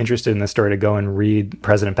anybody who's interested in this story to go and read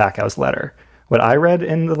President Pacquiao's letter. What I read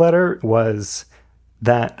in the letter was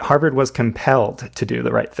that Harvard was compelled to do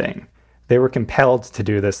the right thing. They were compelled to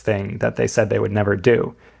do this thing that they said they would never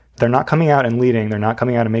do. They're not coming out and leading. They're not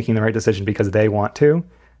coming out and making the right decision because they want to.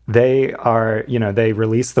 They are, they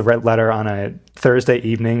released the red letter on a Thursday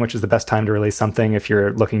evening, which is the best time to release something if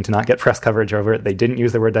you're looking to not get press coverage over it. They didn't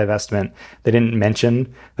use the word divestment. They didn't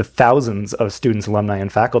mention the thousands of students, alumni,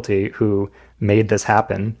 and faculty who made this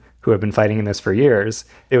happen, who have been fighting in this for years.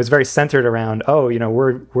 It was very centered around,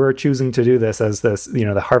 we're choosing to do this as this,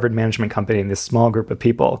 the Harvard management company and this small group of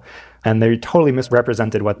people. And they totally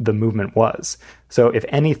misrepresented what the movement was. So if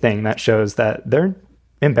anything, that shows that they're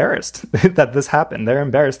embarrassed that this happened. They're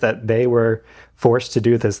embarrassed that they were forced to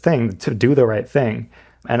do this thing, to do the right thing.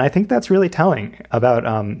 And I think that's really telling about,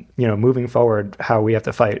 moving forward, how we have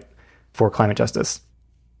to fight for climate justice.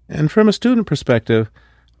 And from a student perspective,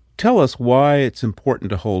 tell us why it's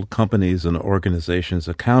important to hold companies and organizations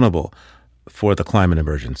accountable for the climate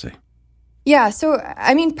emergency. Yeah, so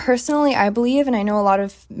I mean, personally, I believe, and I know a lot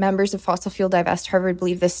of members of Fossil Fuel Divest Harvard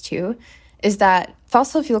believe this too, is that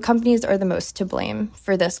fossil fuel companies are the most to blame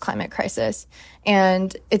for this climate crisis.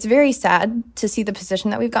 And it's very sad to see the position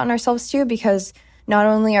that we've gotten ourselves to, because not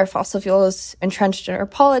only are fossil fuels entrenched in our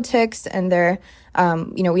politics and they're,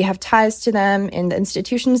 we have ties to them in the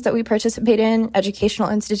institutions that we participate in. Educational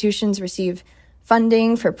institutions receive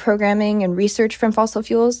funding for programming and research from fossil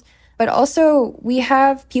fuels. But also, we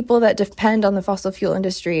have people that depend on the fossil fuel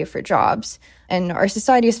industry for jobs. And our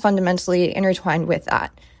society is fundamentally intertwined with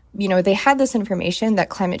that. They had this information that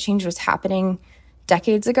climate change was happening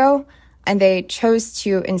decades ago, and they chose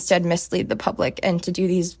to instead mislead the public and to do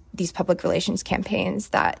these public relations campaigns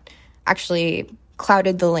that actually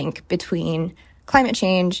clouded the link between climate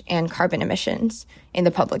change and carbon emissions in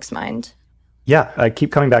the public's mind. Yeah, I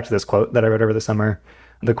keep coming back to this quote that I read over the summer.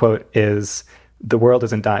 The quote is, "The world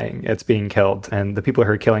isn't dying, it's being killed, and the people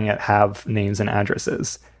who are killing it have names and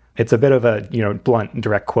addresses." It's a bit of a, blunt,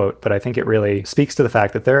 direct quote, but I think it really speaks to the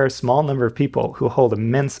fact that there are a small number of people who hold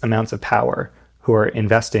immense amounts of power who are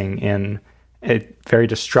investing in a very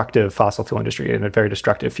destructive fossil fuel industry and a very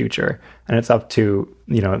destructive future. And it's up to,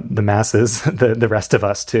 the masses, the rest of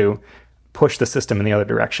us, to push the system in the other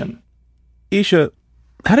direction. Isha,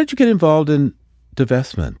 how did you get involved in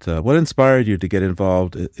divestment? What inspired you to get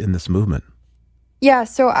involved in this movement? Yeah,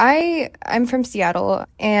 so I'm from Seattle,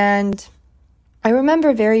 and I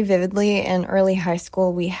remember very vividly in early high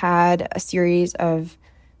school, we had a series of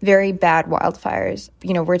very bad wildfires.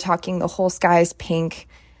 We're talking the whole sky is pink.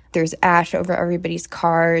 There's ash over everybody's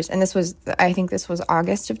cars. And I think this was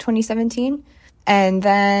August of 2017. And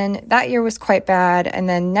then that year was quite bad. And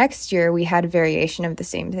then next year we had a variation of the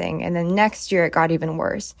same thing. And then next year it got even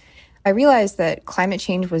worse. I realized that climate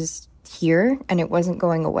change was here and it wasn't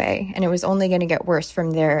going away. And it was only going to get worse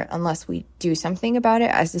from there unless we do something about it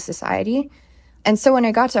as a society. And so when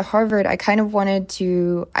I got to Harvard, I kind of wanted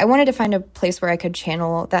to find a place where I could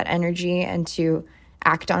channel that energy and to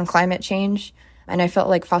act on climate change. And I felt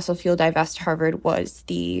like Fossil Fuel Divest Harvard was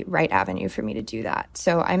the right avenue for me to do that.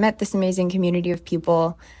 So I met this amazing community of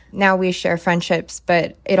people. Now we share friendships,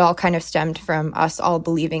 but it all kind of stemmed from us all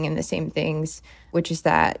believing in the same things, which is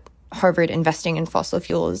that Harvard investing in fossil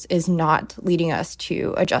fuels is not leading us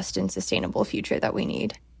to a just and sustainable future that we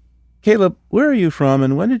need. Caleb, where are you from,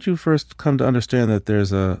 and when did you first come to understand that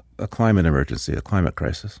there's a climate emergency, a climate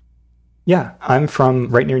crisis? Yeah, I'm from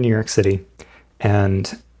right near New York City,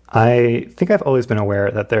 and I think I've always been aware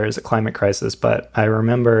that there's a climate crisis, but I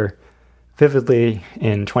remember vividly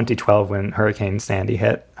in 2012 when Hurricane Sandy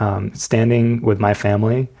hit, standing with my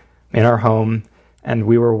family in our home, and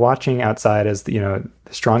we were watching outside as the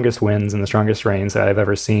strongest winds and the strongest rains that I've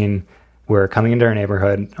ever seen were coming into our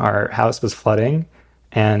neighborhood. Our house was flooding,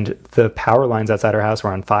 and the power lines outside our house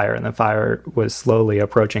were on fire, and the fire was slowly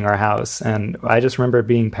approaching our house. And I just remember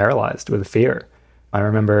being paralyzed with fear. I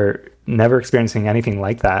remember never experiencing anything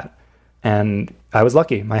like that. And I was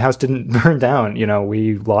lucky. My house didn't burn down.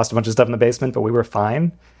 We lost a bunch of stuff in the basement, but we were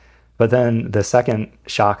fine. But then the second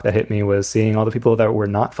shock that hit me was seeing all the people that were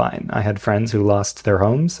not fine. I had friends who lost their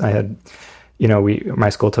homes. I had my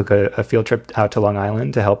school took a field trip out to Long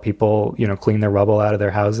Island to help people, clean their rubble out of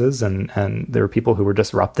their houses. And there were people who were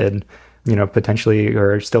disrupted, potentially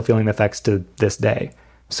are still feeling the effects to this day.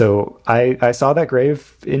 So I saw that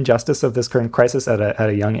grave injustice of this current crisis at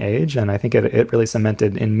a young age. And I think it really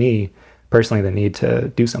cemented in me personally the need to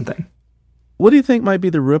do something. What do you think might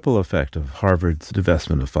be the ripple effect of Harvard's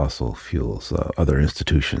divestment of fossil fuels, other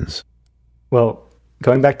institutions? Well,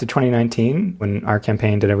 going back to 2019, when our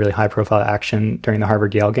campaign did a really high-profile action during the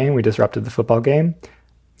Harvard-Yale game, we disrupted the football game.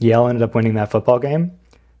 Yale ended up winning that football game,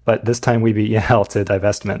 but this time we beat Yale to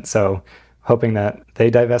divestment. So hoping that they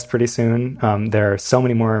divest pretty soon. There are so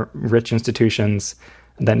many more rich institutions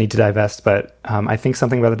that need to divest, but I think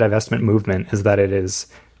something about the divestment movement is that it is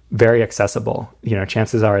very accessible.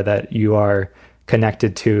 Chances are that you are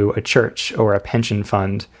connected to a church or a pension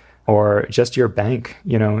fund or just your bank.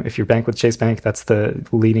 If you bank with Chase Bank, that's the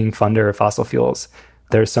leading funder of fossil fuels.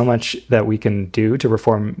 There's so much that we can do to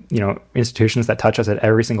reform, institutions that touch us at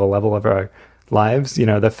every single level of our lives.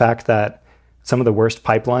 The fact that some of the worst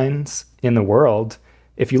pipelines in the world,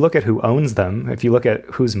 if you look at who owns them, if you look at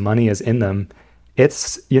whose money is in them,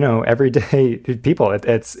 it's, everyday people.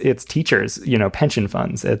 It's teachers, pension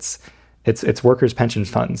funds. It's workers' pension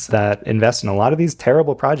funds that invest in a lot of these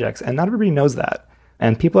terrible projects, and not everybody knows that.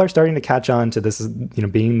 And people are starting to catch on to this,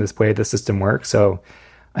 being this way the system works. So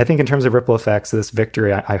I think in terms of ripple effects, this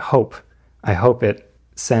victory, I hope it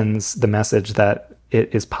sends the message that it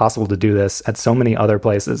is possible to do this at so many other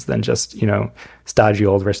places than just, stodgy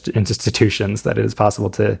old institutions, that it is possible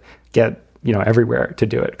to get, everywhere to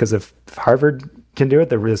do it. Because if Harvard can do it,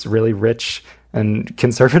 this really rich and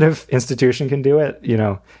conservative institution can do it,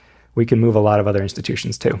 we can move a lot of other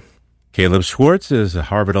institutions too. Caleb Schwartz is a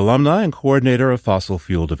Harvard alumni and coordinator of Fossil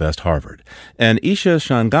Fuel Divest Harvard, and Isha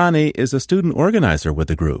Shangani is a student organizer with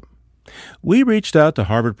the group. We reached out to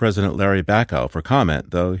Harvard President Larry Bacow for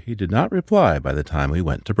comment, though he did not reply by the time we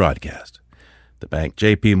went to broadcast. The bank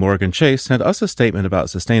J.P. Morgan Chase sent us a statement about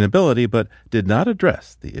sustainability, but did not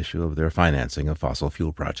address the issue of their financing of fossil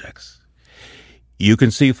fuel projects. You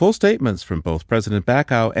can see full statements from both President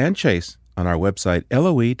Bacow and Chase on our website,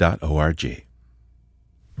 loe.org.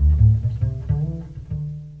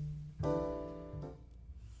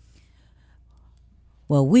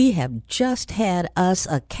 Well, we have just had us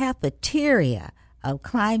a cafeteria of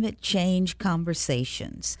climate change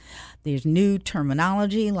conversations. There's new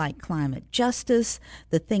terminology like climate justice.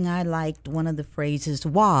 The thing I liked, one of the phrases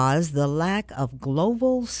was the lack of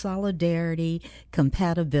global solidarity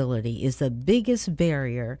compatibility is the biggest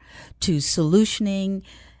barrier to solutioning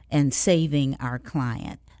and saving our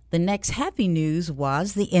climate. The next happy news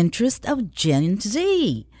was the interest of Gen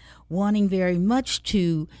Z, wanting very much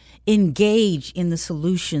to engage in the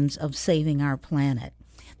solutions of saving our planet.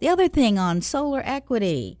 The other thing on solar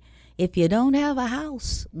equity, if you don't have a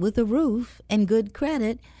house with a roof and good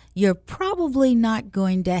credit, you're probably not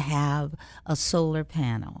going to have a solar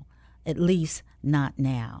panel, at least not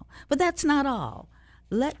now. But that's not all.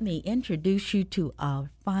 Let me introduce you to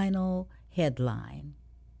our final headline.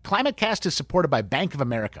 ClimateCast is supported by Bank of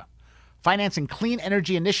America, financing clean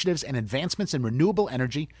energy initiatives and advancements in renewable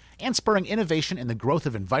energy, and spurring innovation in the growth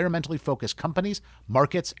of environmentally focused companies,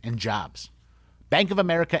 markets, and jobs. Bank of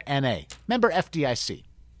America, N.A., member FDIC.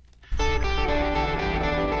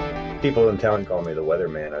 People in town call me the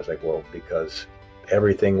weatherman. I was like, well, because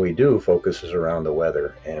everything we do focuses around the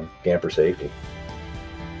weather and camper safety.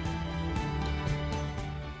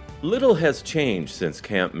 Little has changed since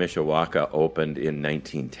Camp Mishawaka opened in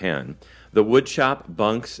 1910. The woodshop,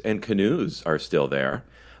 bunks, and canoes are still there,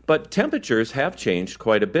 but temperatures have changed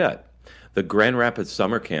quite a bit. The Grand Rapids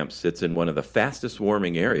Summer Camp sits in one of the fastest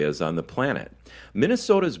warming areas on the planet.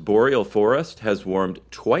 Minnesota's boreal forest has warmed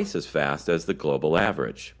twice as fast as the global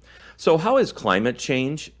average. So how is climate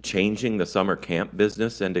change changing the summer camp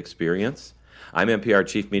business and experience? I'm NPR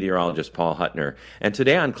Chief Meteorologist Paul Huttner, and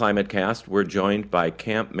today on ClimateCast, we're joined by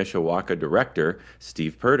Camp Mishawaka Director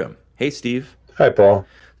Steve Purdom. Hey, Steve. Hi, Paul.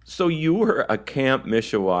 So you were a Camp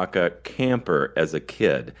Mishawaka camper as a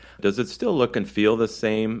kid. Does it still look and feel the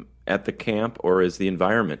same at the camp, or is the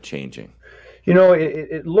environment changing? You know,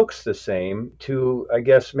 it looks the same to, I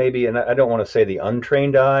guess, maybe, and I don't want to say the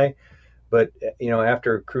untrained eye, but,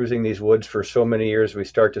 after cruising these woods for so many years, we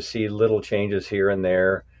start to see little changes here and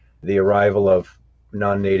there. The arrival of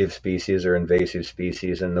non-native species or invasive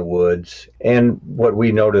species in the woods. And what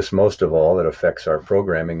we notice most of all that affects our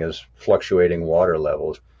programming is fluctuating water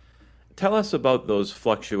levels. Tell us about those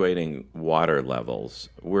fluctuating water levels.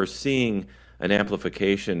 We're seeing an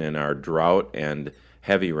amplification in our drought and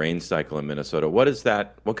heavy rain cycle in Minnesota.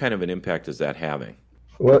 What kind of an impact is that having?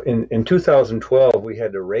 Well, in 2012, we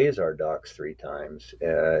had to raise our docks 3 times.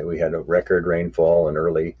 We had a record rainfall and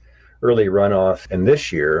early runoff. And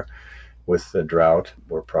this year, with the drought,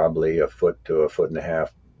 we're probably a foot to a foot and a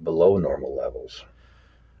half below normal levels.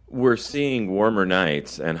 We're seeing warmer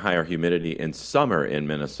nights and higher humidity in summer in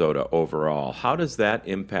Minnesota overall. How does that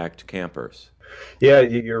impact campers? Yeah,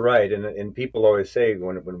 you're right. And people always say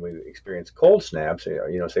when we experience cold snaps, say,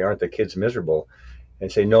 aren't the kids miserable?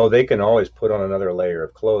 and say, no, they can always put on another layer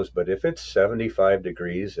of clothes. But if it's 75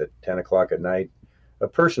 degrees at 10 o'clock at night, a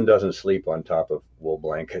person doesn't sleep on top of wool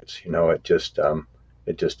blankets. It just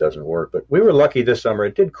doesn't work. But we were lucky this summer.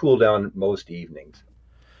 It did cool down most evenings.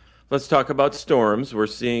 Let's talk about storms. We're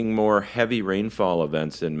seeing more heavy rainfall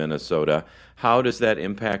events in Minnesota. How does that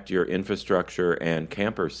impact your infrastructure and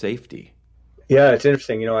camper safety? Yeah, it's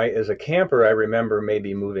interesting. As a camper, I remember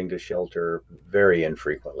maybe moving to shelter very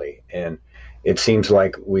infrequently. And it seems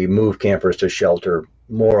like we move campers to shelter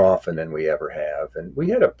more often than we ever have. And we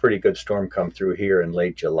had a pretty good storm come through here in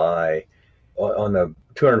late July. On the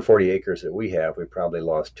 240 acres that we have, we probably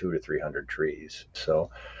lost 200 to 300 trees. So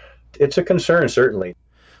it's a concern, certainly.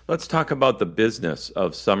 Let's talk about the business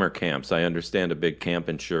of summer camps. I understand a big camp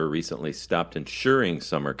insurer recently stopped insuring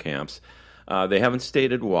summer camps. They haven't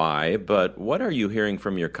stated why, but what are you hearing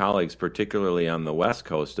from your colleagues, particularly on the West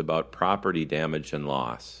Coast, about property damage and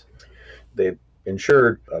loss? They've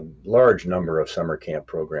insured a large number of summer camp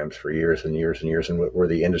programs for years and years and years, and were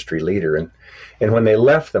the industry leader. And when they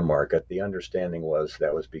left the market, the understanding was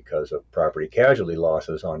that was because of property casualty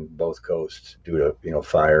losses on both coasts due to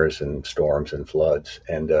fires and storms and floods.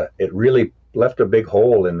 And it really left a big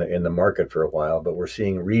hole in the market for a while. But we're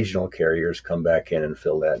seeing regional carriers come back in and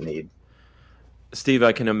fill that need. Steve,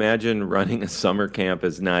 I can imagine running a summer camp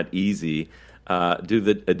is not easy. Do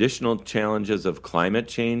the additional challenges of climate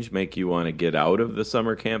change make you want to get out of the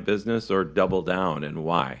summer camp business or double down, and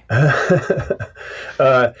why?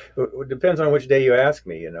 It depends on which day you ask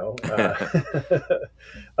me,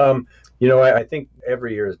 I think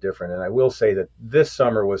every year is different. And I will say that this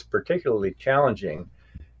summer was particularly challenging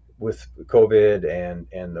with COVID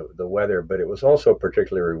and the weather, but it was also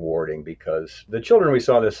particularly rewarding because the children we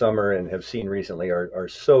saw this summer and have seen recently are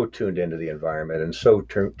so tuned into the environment and so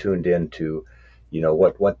tuned into,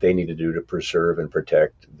 what they need to do to preserve and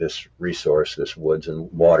protect this resource, this woods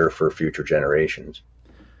and water for future generations.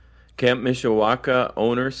 Camp Mishawaka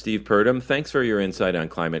owner Steve Purdom, thanks for your insight on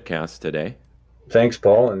ClimateCast today. Thanks,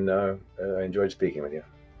 Paul, and I enjoyed speaking with you.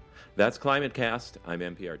 That's ClimateCast. I'm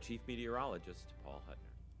NPR Chief Meteorologist Paul Hutner.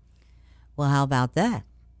 Well, how about that?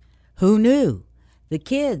 Who knew? The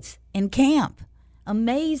kids in camp.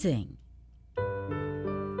 Amazing.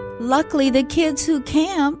 Luckily, the kids who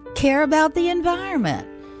camp care about the environment.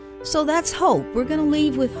 So that's hope. We're going to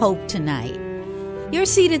leave with hope tonight. Your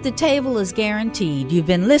seat at the table is guaranteed. You've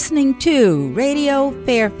been listening to Radio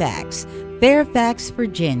Fairfax, Fairfax,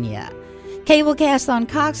 Virginia. Cablecast on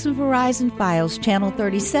Cox and Verizon Files, Channel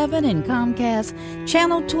 37, and Comcast,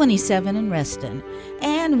 Channel 27 in Reston.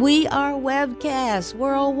 And we are webcast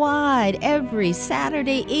worldwide every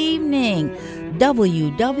Saturday evening.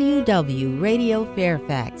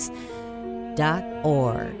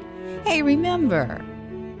 www.radiofairfax.org. Hey, remember,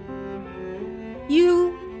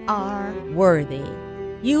 you are worthy.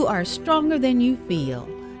 You are stronger than you feel.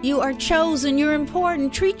 You are chosen. You're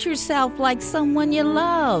important. Treat yourself like someone you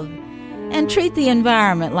love. And treat the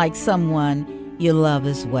environment like someone you love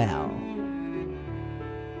as well.